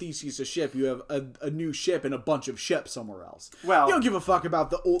ship a Theseus a ship, you have a new ship and a bunch of ships somewhere else. Well, you don't give a fuck about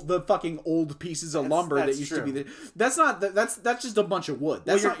the fucking old pieces of lumber that used to be there. That's just a bunch of wood.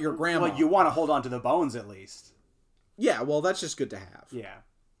 That's not your grandma. Well, you want to hold on to the bones at least. Yeah, well, that's just good to have. Yeah.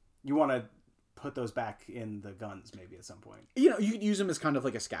 You want to put those back in the guns maybe at some point. You could use them as kind of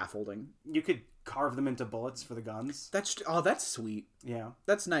like a scaffolding. You could carve them into bullets for the guns. That's sweet. Yeah.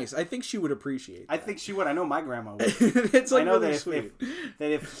 That's nice. I think she would appreciate that. I think she would. I know my grandma would. It's like I know really that sweet.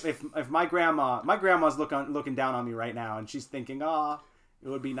 if my grandma's looking down on me right now and she's thinking, it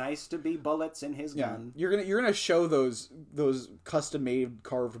would be nice to be bullets in his gun. You're gonna show those custom made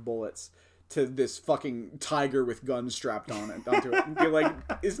carved bullets to this fucking tiger with guns strapped on it onto it and be like,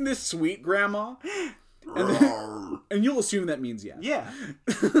 isn't this sweet, grandma? And you'll assume that means yes. Yeah.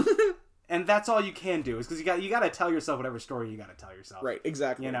 And that's all you can do is because you got to tell yourself whatever story you got to tell yourself. Right,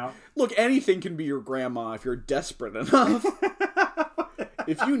 exactly. Look, anything can be your grandma if you're desperate enough.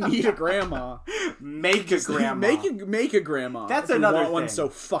 If you need a grandma, make a grandma. Make a grandma. That's if another you want thing. one so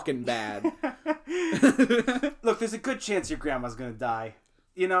fucking bad. Look, there's a good chance your grandma's gonna die.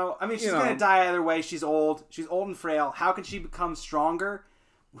 She's gonna die either way. She's old. She's old and frail. How can she become stronger?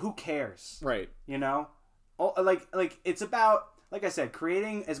 Who cares? Right. Like it's about, like I said,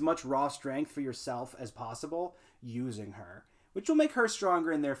 creating as much raw strength for yourself as possible using her, which will make her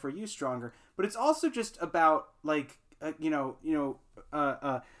stronger and therefore you stronger. But it's also just about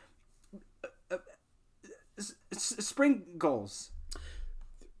spring goals.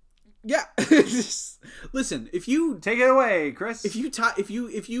 Yeah. Listen, if you take it away, Chris. If you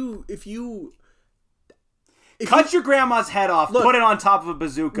cut your grandma's head off, put it on top of a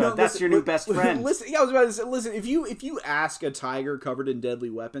bazooka. That's your new best friend. Listen, I was about to say, listen, if you ask a tiger covered in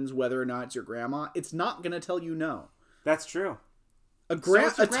deadly weapons whether or not it's your grandma, it's not gonna tell you no. That's true. A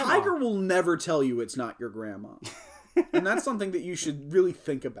tiger will never tell you it's not your grandma. And that's something that you should really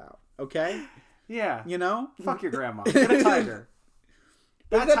think about, okay? Yeah. Fuck your grandma. Get a tiger.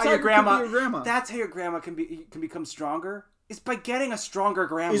 That's how your grandma. That's how your grandma can become stronger. It's by getting a stronger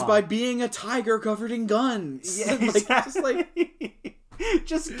grandma. Is by being a tiger covered in guns. Yeah, exactly.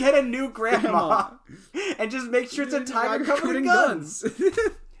 Just get a new grandma. And just make sure it's a tiger covered in guns.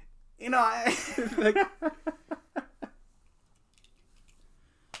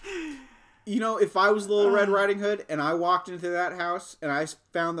 If I was Little Red Riding Hood and I walked into that house and I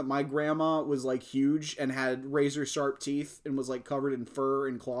found that my grandma was like huge and had razor sharp teeth and was like covered in fur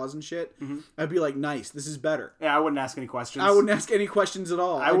and claws and shit, I'd be like, nice, this is better. Yeah, I wouldn't ask any questions. I wouldn't ask any questions at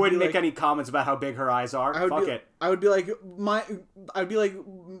all. I wouldn't make any comments about how big her eyes are. Fuck it. I would be like,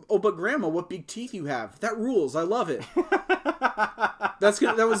 oh, but grandma, what big teeth you have. That rules. I love it.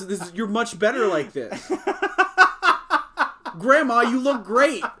 You're much better like this. Grandma, you look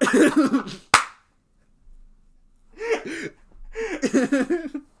great.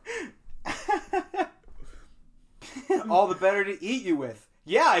 All the better to eat you with.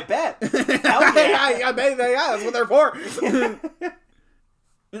 Yeah, I bet. Hell yeah. I bet. Yeah, that's what they're for.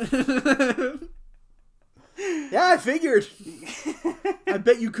 Yeah, I figured. I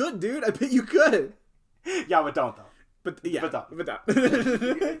bet you could, dude. I bet you could. Yeah, but don't though. But don't.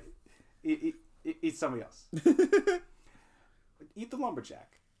 Eat somebody else. Eat the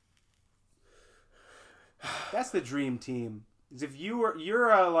lumberjack. That's the dream team. Is if you're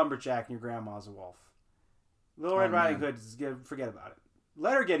a lumberjack and your grandma's a wolf. Little Red Riding Hood, forget about it.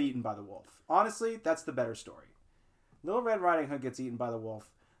 Let her get eaten by the wolf. Honestly, that's the better story. Little Red Riding Hood gets eaten by the wolf.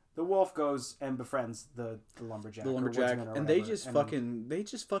 The wolf goes and befriends the lumberjack. And they just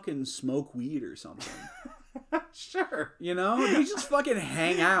fucking smoke weed or something. Sure. They just fucking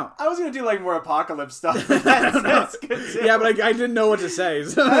hang out. I was going to do like more apocalypse stuff. That's good too. Yeah, but I didn't know what to say.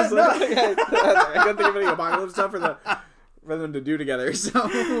 So I couldn't think of any apocalypse stuff for them to do together. So.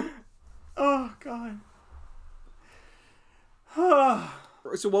 Oh, God.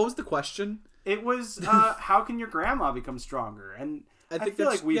 So what was the question? It was, how can your grandma become stronger? And I feel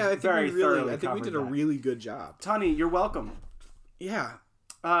like we I thoroughly think we did a really good job. Tony, you're welcome. Yeah.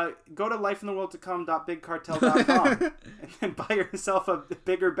 Go to lifeintheworldtocome.bigcartel.com and then buy yourself a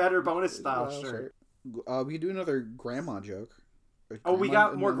bigger, better bonus style shirt. We can do another grandma joke. We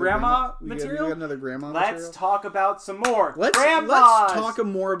got more grandma material? We got another grandma Let's material? talk about some more. Let's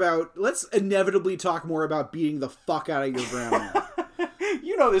inevitably talk more about beating the fuck out of your grandma.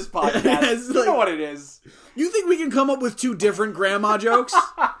 You know this podcast. You know what it is. You think we can come up with 2 different grandma jokes?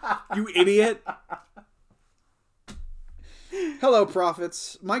 You idiot. Hello,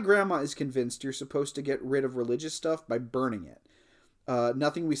 prophets. My grandma is convinced you're supposed to get rid of religious stuff by burning it.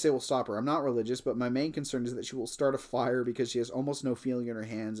 Nothing we say will stop her. I'm not religious, but my main concern is that she will start a fire because she has almost no feeling in her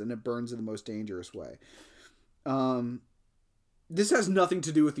hands and it burns in the most dangerous way. This has nothing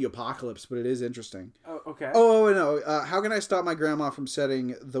to do with the apocalypse, but it is interesting. Oh, okay. Oh, no. How can I stop my grandma from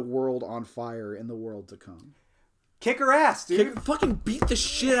setting the world on fire in the world to come? Kick her ass, dude. Fucking beat the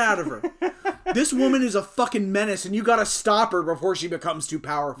shit out of her. This woman is a fucking menace, and you gotta stop her before she becomes too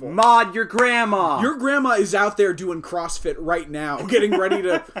powerful. Mod your grandma. Your grandma is out there doing CrossFit right now, getting ready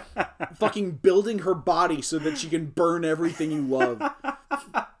to fucking building her body so that she can burn everything you love.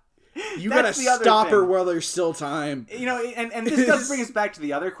 You gotta stop her while there's still time. You know, and this does bring us back to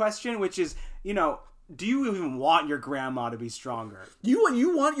the other question, which is, you know, do you even want your grandma to be stronger?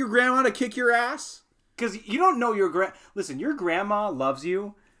 You want your grandma to kick your ass? Because you don't know your Listen, your grandma loves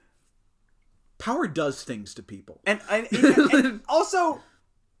you. Power does things to people. And also,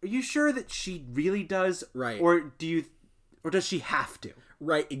 are you sure that she really does? Right. Or does she have to?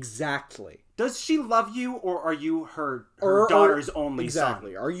 Right, exactly. Does she love you, or are you her daughter's only son?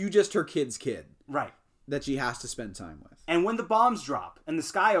 Exactly. Are you just her kid's kid? Right. That she has to spend time with. And when the bombs drop and the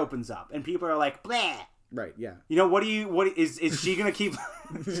sky opens up and people are like, bleh. Right, yeah. You know, is she gonna keep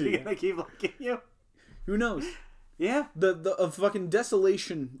gonna keep liking you? Who knows? Yeah. The fucking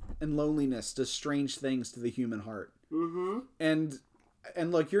desolation and loneliness does strange things to the human heart. Mm-hmm. And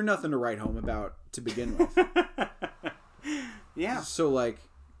look, you're nothing to write home about to begin with. Yeah. So like,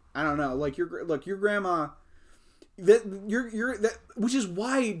 I don't know, like your grandma, which is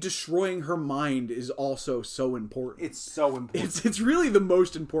why destroying her mind is also so important. It's so important. It's really the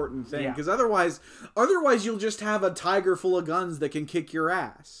most important thing, because otherwise you'll just have a tiger full of guns that can kick your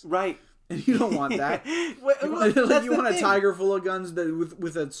ass. Right. And you don't want that. You want a tiger full of guns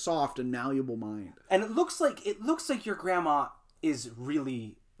with a soft and malleable mind. And it looks like your grandma is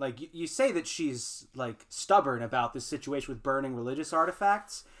really, like, you say that she's like stubborn about this situation with burning religious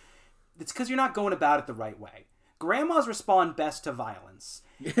artifacts. It's because you're not going about it the right way. Grandmas respond best to violence,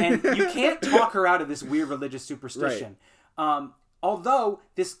 and you can't talk her out of this weird religious superstition. Right. Although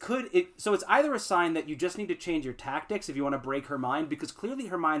so it's either a sign that you just need to change your tactics if you want to break her mind, because clearly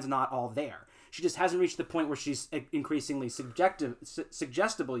her mind's not all there. She just hasn't reached the point where she's increasingly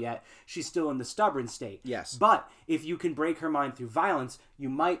suggestible yet. She's still in the stubborn state. Yes. But if you can break her mind through violence, you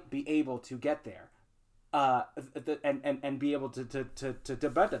might be able to get there, and be able to.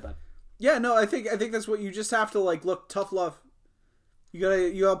 Yeah, no, I think that's what you just have to, like, look, tough love. You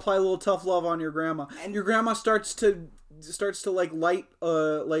gotta apply a little tough love on your grandma, and your grandma starts to like light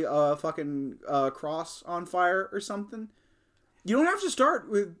a fucking cross on fire or something. You don't have to start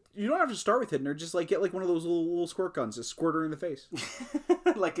with hitting her. Just like get like one of those little squirt guns, just squirt her in the face,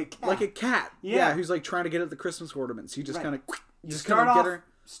 like a cat. Like a cat. Yeah, who's like trying to get at the Christmas ornaments. You just kind of get her.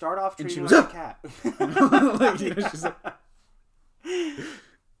 Start off treating her like a cat. Like, you know, she's like...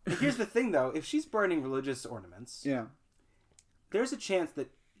 Here's the thing, though: if she's burning religious ornaments, yeah, there's a chance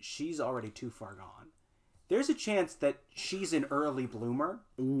that she's already too far gone. There's a chance that she's an early bloomer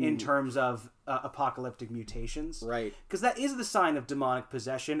in terms of apocalyptic mutations. Right. Because that is the sign of demonic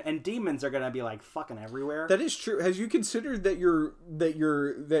possession, and demons are going to be like fucking everywhere. That is true. Have you considered that your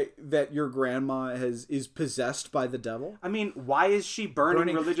grandma is possessed by the devil? I mean, why is she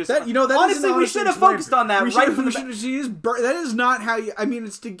burning religious? Honestly, we should have focused on that that is not how you. I mean,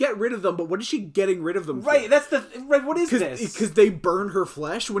 it's to get rid of them, but what is she getting rid of them for? Right. What is this? Because they burn her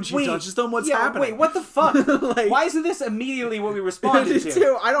flesh when she touches them. What's happening? Wait, what the fuck? Like, why isn't this immediately what we responded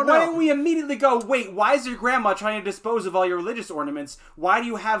to? I don't know. Why didn't we immediately go, wait, why is your grandma trying to dispose of all your religious ornaments? Why do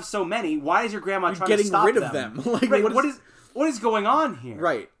you have so many? Why is your grandma trying to stop them? Getting rid of them. Like, right, what is going on here?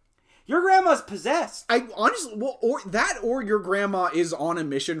 Right. Your grandma's possessed. I honestly, well, or your grandma is on a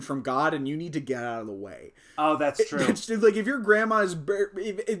mission from God, and you need to get out of the way. Oh, that's true. Like if your grandma is,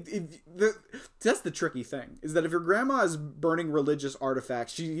 that's the tricky thing, is that if your grandma is burning religious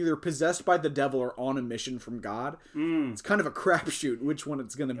artifacts, she's either possessed by the devil or on a mission from God. It's kind of a crapshoot which one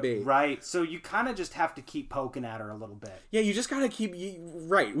it's gonna be. Right. So you kind of just have to keep poking at her a little bit. Yeah, you just gotta keep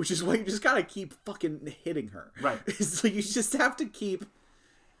right, which is why you just gotta keep fucking hitting her. Right. It's like you just have to keep.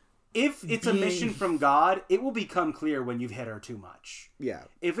 If it's a mission from God, it will become clear when you've hit her too much. Yeah.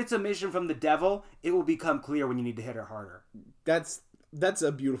 If it's a mission from the devil, it will become clear when you need to hit her harder. That's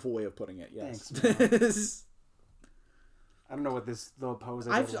a beautiful way of putting it. Yes. Thanks, I don't know what this little pose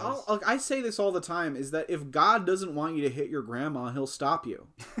is. I say this all the time, is that if God doesn't want you to hit your grandma, he'll stop you.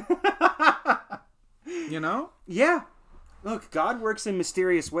 You know? Yeah. Look, God works in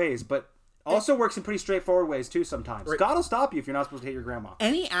mysterious ways, but also works in pretty straightforward ways too sometimes. Right. God will stop you if you're not supposed to hit your grandma.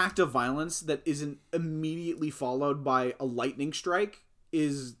 Any act of violence that isn't immediately followed by a lightning strike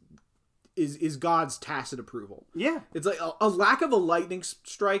is God's tacit approval. Yeah. It's like a lack of a lightning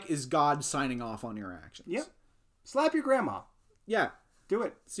strike is God signing off on your actions. Yep. Slap your grandma. Yeah. Do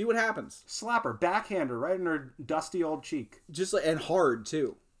it. See what happens. Slap her, backhand her right in her dusty old cheek. Just like, and hard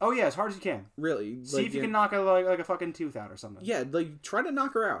too. Oh yeah, as hard as you can. Really. See if you can knock like a fucking tooth out or something. Yeah, like try to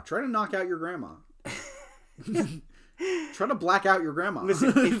knock her out. Try to knock out your grandma. Try to black out your grandma.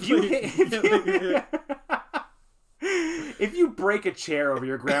 Listen, if you break a chair over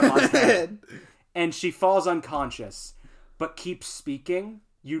your grandma's head and she falls unconscious but keeps speaking,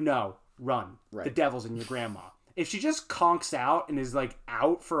 run. Right. The devil's in your grandma. If she just conks out and is like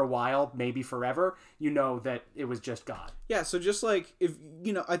out for a while, maybe forever, you know that it was just God. Yeah, so just like if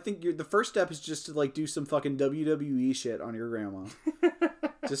I think the first step is just to like do some fucking WWE shit on your grandma.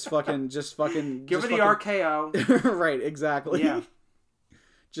 just fucking give her the RKO. Right, exactly. Yeah.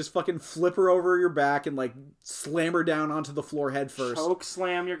 Just fucking flip her over your back and like slam her down onto the floor head first. Choke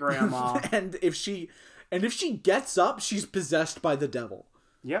slam your grandma. and if she gets up, she's possessed by the devil.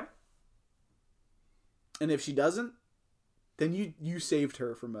 Yep. And if she doesn't, then you saved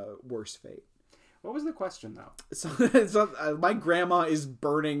her from a worse fate. What was the question, though? So my grandma is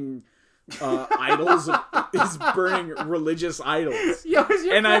burning idols, is burning religious idols,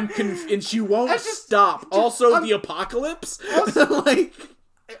 and she won't stop. Also, the apocalypse. Also, like,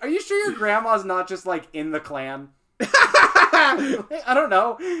 are you sure your grandma's not just like in the Klan? I don't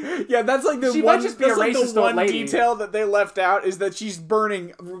know. Yeah, that's like the she one. Might just be a racist the one lady. Detail that they left out is that she's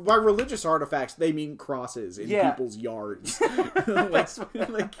burning by religious artifacts. They mean crosses in people's yards.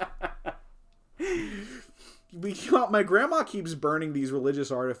 My grandma keeps burning these religious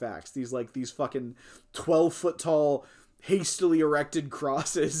artifacts. These fucking 12-foot tall, hastily erected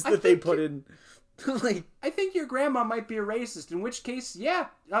crosses that they put in. I think your grandma might be a racist. In which case,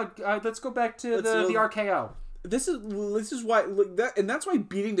 let's go back to the RKO. This is why and that's why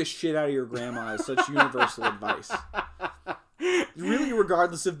beating the shit out of your grandma is such universal advice. Really,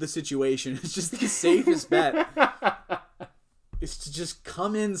 regardless of the situation, it's just the safest bet. Is to just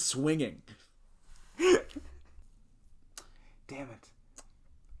come in swinging. Damn it!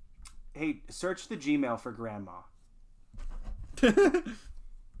 Hey, search the Gmail for grandma.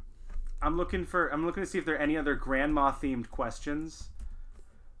 I'm looking to see if there are any other grandma themed questions.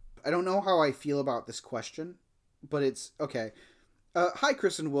 I don't know how I feel about this question, but it's okay. Hi,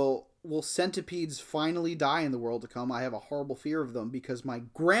 Kristen. Will centipedes finally die in the world to come? I have a horrible fear of them because my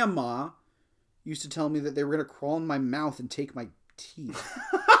grandma used to tell me that they were going to crawl in my mouth and take my teeth.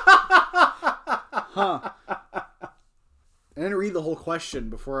 Huh. I didn't read the whole question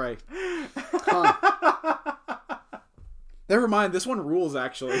before I... Huh. Never mind, this one rules,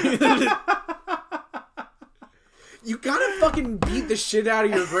 actually. You gotta fucking beat the shit out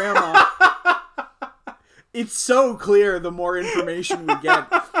of your grandma. It's so clear the more information we get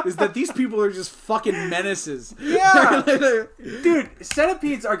is that these people are just fucking menaces. Yeah. Dude,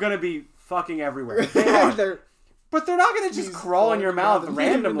 centipedes are gonna be fucking everywhere. They are. But they're not gonna just crawl in your mouth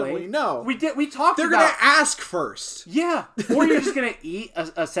randomly. No. We talked They're about... gonna ask first. Yeah. Or you're just gonna eat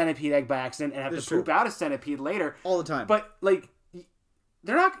a centipede egg by accident and have to poop out a centipede later. All the time. But, like,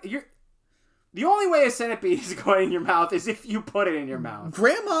 they're not... The only way a centipede is going in your mouth is if you put it in your mouth.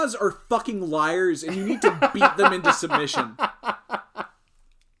 Grandmas are fucking liars, and you need to beat them into submission.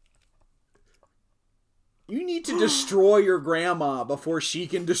 You need to destroy your grandma before she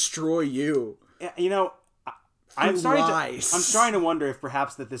can destroy you. You know, I'm starting to wonder if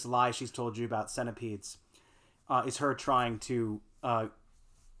perhaps that this lie she's told you about centipedes is her trying to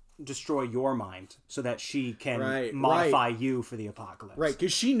destroy your mind so that she can modify you for the apocalypse. Right,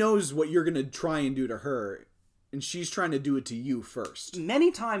 because she knows what you're going to try and do to her And she's trying to do it to you first.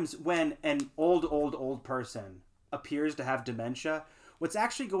 Many times when an old person appears to have dementia, what's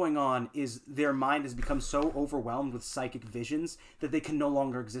actually going on is their mind has become so overwhelmed with psychic visions that they can no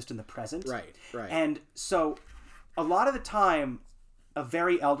longer exist in the present. Right. And so a lot of the time, a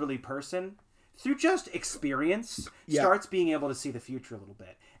very elderly person, through just experience, starts being able to see the future a little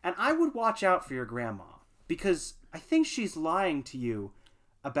bit. And I would watch out for your grandma, because I think she's lying to you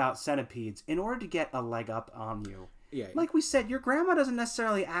about centipedes in order to get a leg up on you. Yeah. Like we said, your grandma doesn't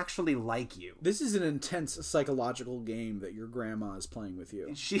necessarily actually like you. This is an intense psychological game that your grandma is playing with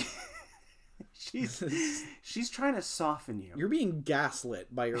you. She's trying to soften you. You're being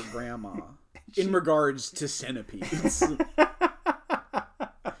gaslit by your grandma in regards to centipedes.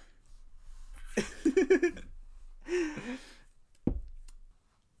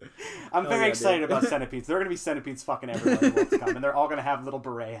 I'm very excited about centipedes. There are going to be centipedes fucking everywhere in the world to come, and they're all going to have little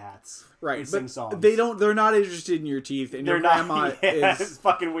beret hats. Right, and sing songs. They're not interested in your teeth, and your grandma it's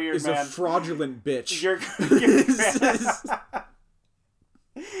fucking weird, is man. a fraudulent bitch.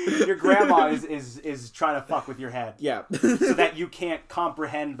 Your grandma is trying to fuck with your head. Yeah. So that you can't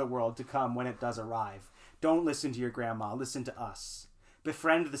comprehend the world to come when it does arrive. Don't listen to your grandma. Listen to us.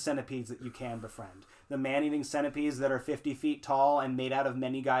 Befriend the centipedes that you can befriend. The man-eating centipedes that are 50 feet tall and made out of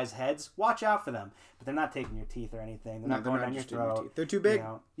many guys' heads, watch out for them. But they're not taking your teeth or anything. They're not going down your throat. They're too big. You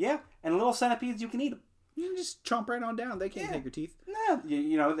know? Yeah, and little centipedes, you can eat them. You can just chomp right on down. They can't take your teeth. Nah,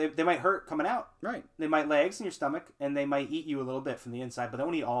 you know, they might hurt coming out. Right. They might lay eggs in your stomach, and they might eat you a little bit from the inside, but they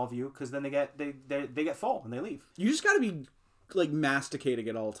won't eat all of you, because then they get full and they leave. You just got to be like masticating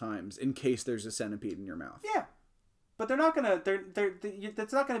at all times in case there's a centipede in your mouth. Yeah. But they're not gonna.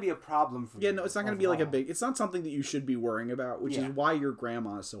 That's not gonna be a problem for you. Yeah, no, it's not gonna be like a big. It's not something that you should be worrying about, which is why your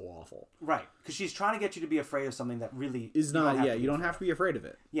grandma is so awful. Right, because she's trying to get you to be afraid of something that really is not. You don't have to be afraid of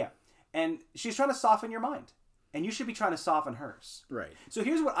it. Yeah, and she's trying to soften your mind, and you should be trying to soften hers. Right. So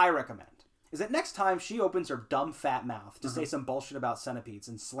here's what I recommend: is that next time she opens her dumb fat mouth to say some bullshit about centipedes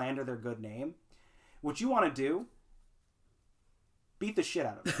and slander their good name, what you want to do? Beat the shit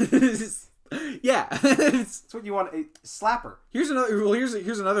out of her. Yeah, that's what you want. Slap her. Here's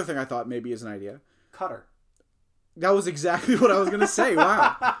another thing I thought maybe is an idea. Cut her. That was exactly what I was gonna say.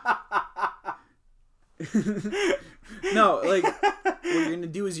 Wow. No, like what you're gonna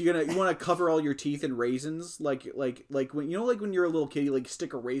do is you want to cover all your teeth in raisins, like when when you're a little kid, you like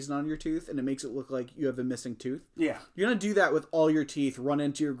stick a raisin on your tooth and it makes it look like you have a missing tooth. Yeah. You're gonna do that with all your teeth. Run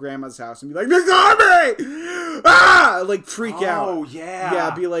into your grandma's house and be like, "They got me!" Ah! Like freak out. Oh yeah.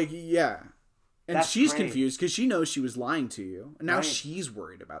 Yeah. Be like, yeah. And That's she's great. confused because she knows she was lying to you. And now she's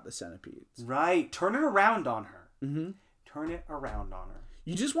worried about the centipedes. Right. Turn it around on her. Mm-hmm. Turn it around on her.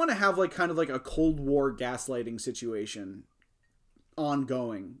 You just want to have like kind of like a Cold War gaslighting situation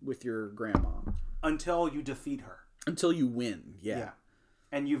ongoing with your grandma. Until you defeat her. Until you win. Yeah.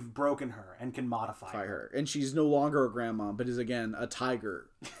 And you've broken her and can modify her. And she's no longer a grandma, but is again a tiger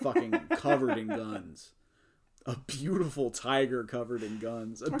fucking covered in guns. A beautiful tiger covered in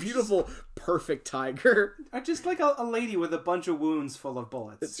guns. A beautiful, perfect tiger. Or just like a lady with a bunch of wounds full of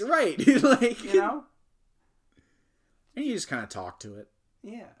bullets. That's right. Like, you know? And you just kind of talk to it.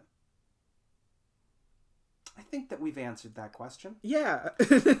 Yeah. I think that we've answered that question. Yeah.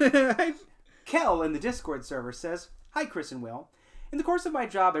 Kel in the Discord server says, "Hi, Chris and Will. In the course of my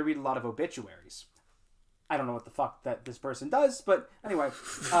job, I read a lot of obituaries." I don't know what the fuck that this person does, but anyway.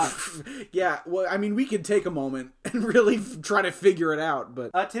 Yeah, well, I mean, we could take a moment and really try to figure it out,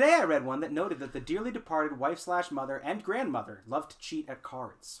 but... Today I read one that noted that the dearly departed wife/mother and grandmother loved to cheat at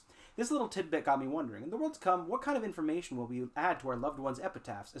cards. This little tidbit got me wondering, in the world to come, what kind of information will we add to our loved ones'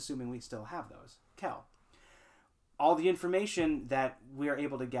 epitaphs, assuming we still have those? Kel. All the information that we are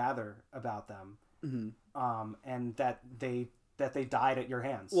able to gather about them, and that they died at your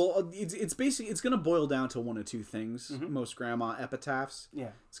hands. Well, it's basically, it's going to boil down to one of two things. Most grandma epitaphs.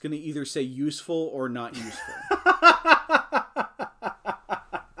 Yeah. It's going to either say useful or not useful.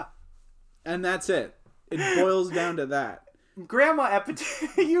 And that's it. It boils down to that. Grandma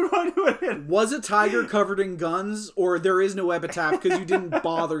epitaph. You don't know what it is. Was a tiger covered in guns, or there is no epitaph because you didn't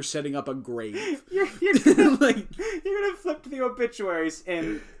bother setting up a grave? You're gonna flip to the obituaries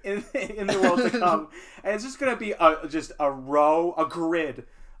in the world to come, and it's just gonna be a grid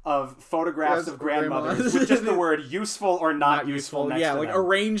of photographs of grandmothers with just the word useful or not useful next to them.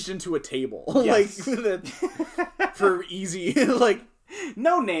 Arranged into a table. Yes. For easy,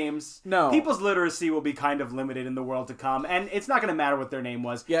 no names. No. People's literacy will be kind of limited in the world to come, and it's not going to matter what their name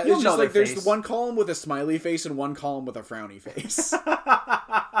was. Yeah, You'll it's know just like their there's face. one column with a smiley face and one column with a frowny face.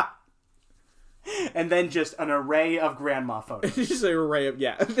 And then just an array of grandma photos. Just an array of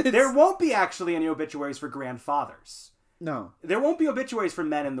There won't be actually any obituaries for grandfathers. No. There won't be obituaries for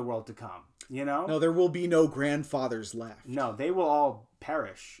men in the world to come. You know? No, there will be no grandfathers left. No, they will all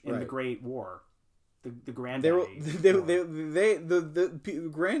perish in the Great War. The granddaddy. The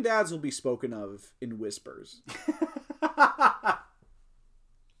granddads will be spoken of in whispers.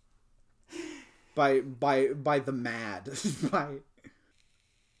 by the mad. By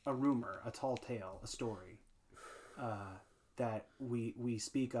a rumor, a tall tale, a story that we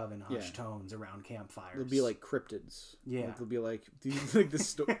speak of in hushed tones around campfires. They'll be like cryptids. Yeah. They'll be like the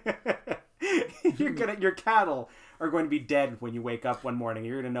story. Your cattle are going to be dead when you wake up one morning.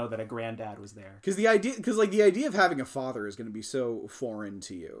 You're going to know that a granddad was there. Because the idea of having a father is going to be so foreign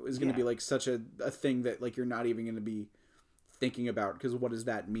to you. Is going to be like such a thing that like you're not even going to be thinking about, because what does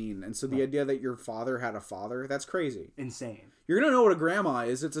that mean? And so the idea that your father had a father, that's crazy. Insane. You're going to know what a grandma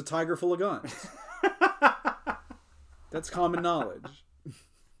is. It's a tiger full of guns. That's common knowledge.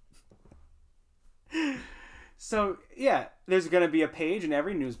 So, yeah, there's going to be a page in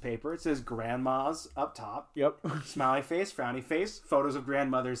every newspaper. It says grandmas up top. Yep. Smiley face, frowny face, photos of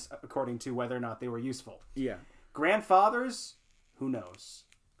grandmothers according to whether or not they were useful. Yeah. Grandfathers, who knows?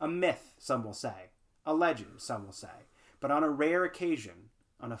 A myth, some will say. A legend, some will say. But on a rare occasion,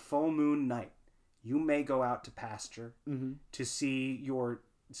 on a full moon night, you may go out to pasture to see your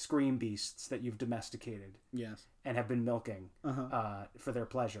scream beasts that you've domesticated. Yes. And have been milking for their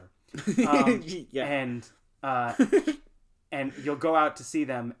pleasure. Yeah. And you'll go out to see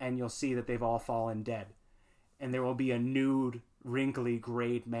them, and you'll see that they've all fallen dead. And there will be a nude, wrinkly,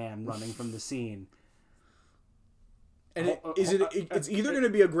 grayed man running from the scene. And it's either going to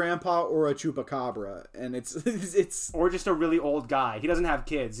be a grandpa or a chupacabra, and it's or just a really old guy. He doesn't have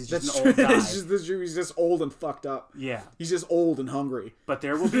kids. He's just an old guy. He's just old and fucked up. Yeah, he's just old and hungry. But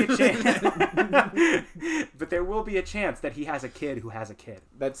there will be a chance. But there will be a chance that he has a kid who has a kid.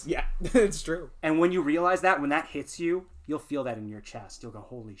 That's it's true. And when you realize that, when that hits you, you'll feel that in your chest. You'll go,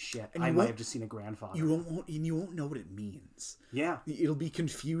 "Holy shit! I might have just seen a grandfather." You won't know what it means. Yeah, it'll be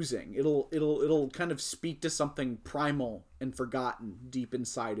confusing. It'll kind of speak to something primal and forgotten deep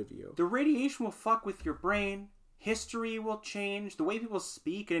inside of you. The radiation will fuck with your brain. History will change. The way people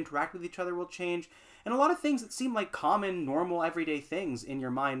speak and interact with each other will change. And a lot of things that seem like common, normal, everyday things in your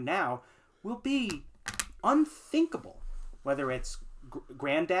mind now will be unthinkable. Whether it's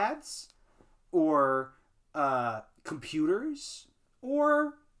granddads or computers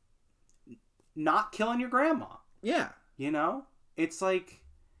or not killing your grandma. Yeah. You know? It's like,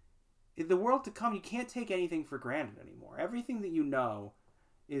 in the world to come, you can't take anything for granted anymore. Everything that you know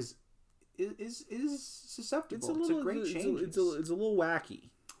is susceptible to great changes. It's a little wacky.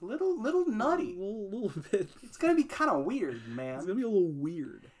 Little nutty. A little bit. It's going to be kind of weird, man. It's going to be a little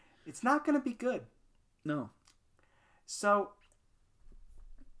weird. It's not going to be good. No. So,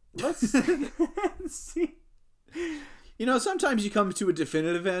 let's see. You know, sometimes you come to a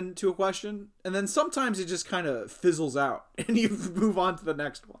definitive end to a question, and then sometimes it just kind of fizzles out, and you move on to the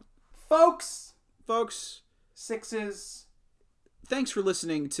next one. Folks, sixes. Thanks for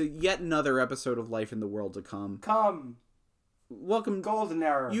listening to yet another episode of Life in the World to Come. Welcome, Golden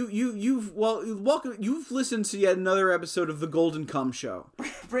Era. You've listened to yet another episode of the Golden Cum Show.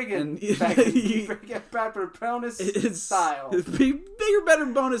 Bring it back for bonus style. Bigger, better,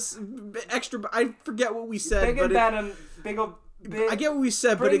 bonus, extra. I forget what we said, but I get what we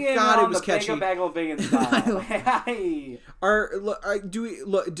said, but it was catchy. Our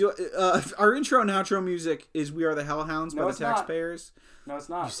intro and outro music is "We Are the Hellhounds" by the Taxpayers. No, it's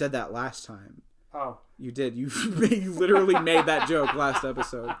not. You said that last time. Oh. You did. You literally made that joke last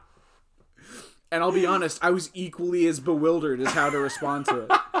episode. And I'll be honest, I was equally as bewildered as how to respond to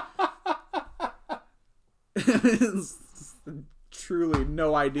it. Truly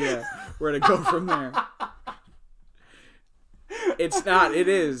no idea where to go from there. It's not. It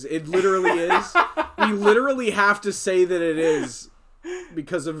is. It literally is. We literally have to say that it is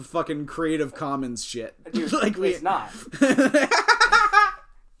because of fucking Creative Commons shit. Dude, it's not.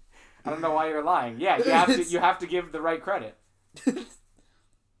 I don't know why you're lying. Yeah, you have to give the right credit.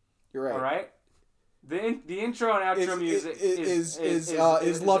 You're right. All right. The intro and outro music is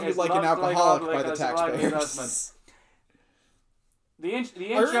 "Love You Like an Alcoholic" by the Taxpayers. The intro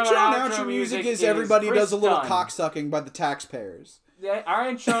and outro music is "Everybody Does a Little Cocksucking" by the Taxpayers. Yeah, our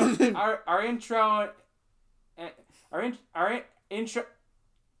intro and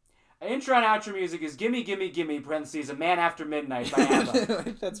outro music is "Gimme Gimme Gimme" (parentheses) "A Man After Midnight" by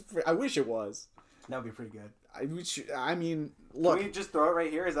ABBA. I wish it was. That would be pretty good. I mean, look. Can we just throw it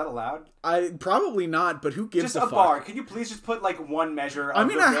right here? Is that allowed? Probably not, but who gives just a a fuck? bar. Can you please just put like one measure? I'm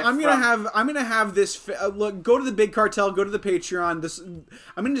gonna have this. Look, go to the Big Cartel. Go to the Patreon.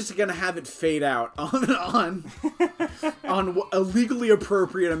 I'm just gonna have it fade out on a legally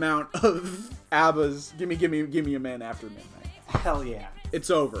appropriate amount of ABBA's "Gimme a Man After Midnight." Hell yeah! It's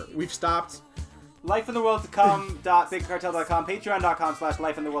over. We've stopped. Lifeintheworldtocome.bigcartel.com,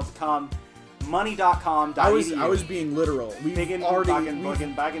 patreon.com/lifeintheworldtocome, money.com. I was being literal. We've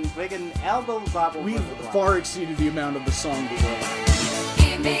far exceeded the amount of the song we were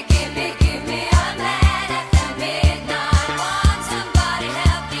allowed.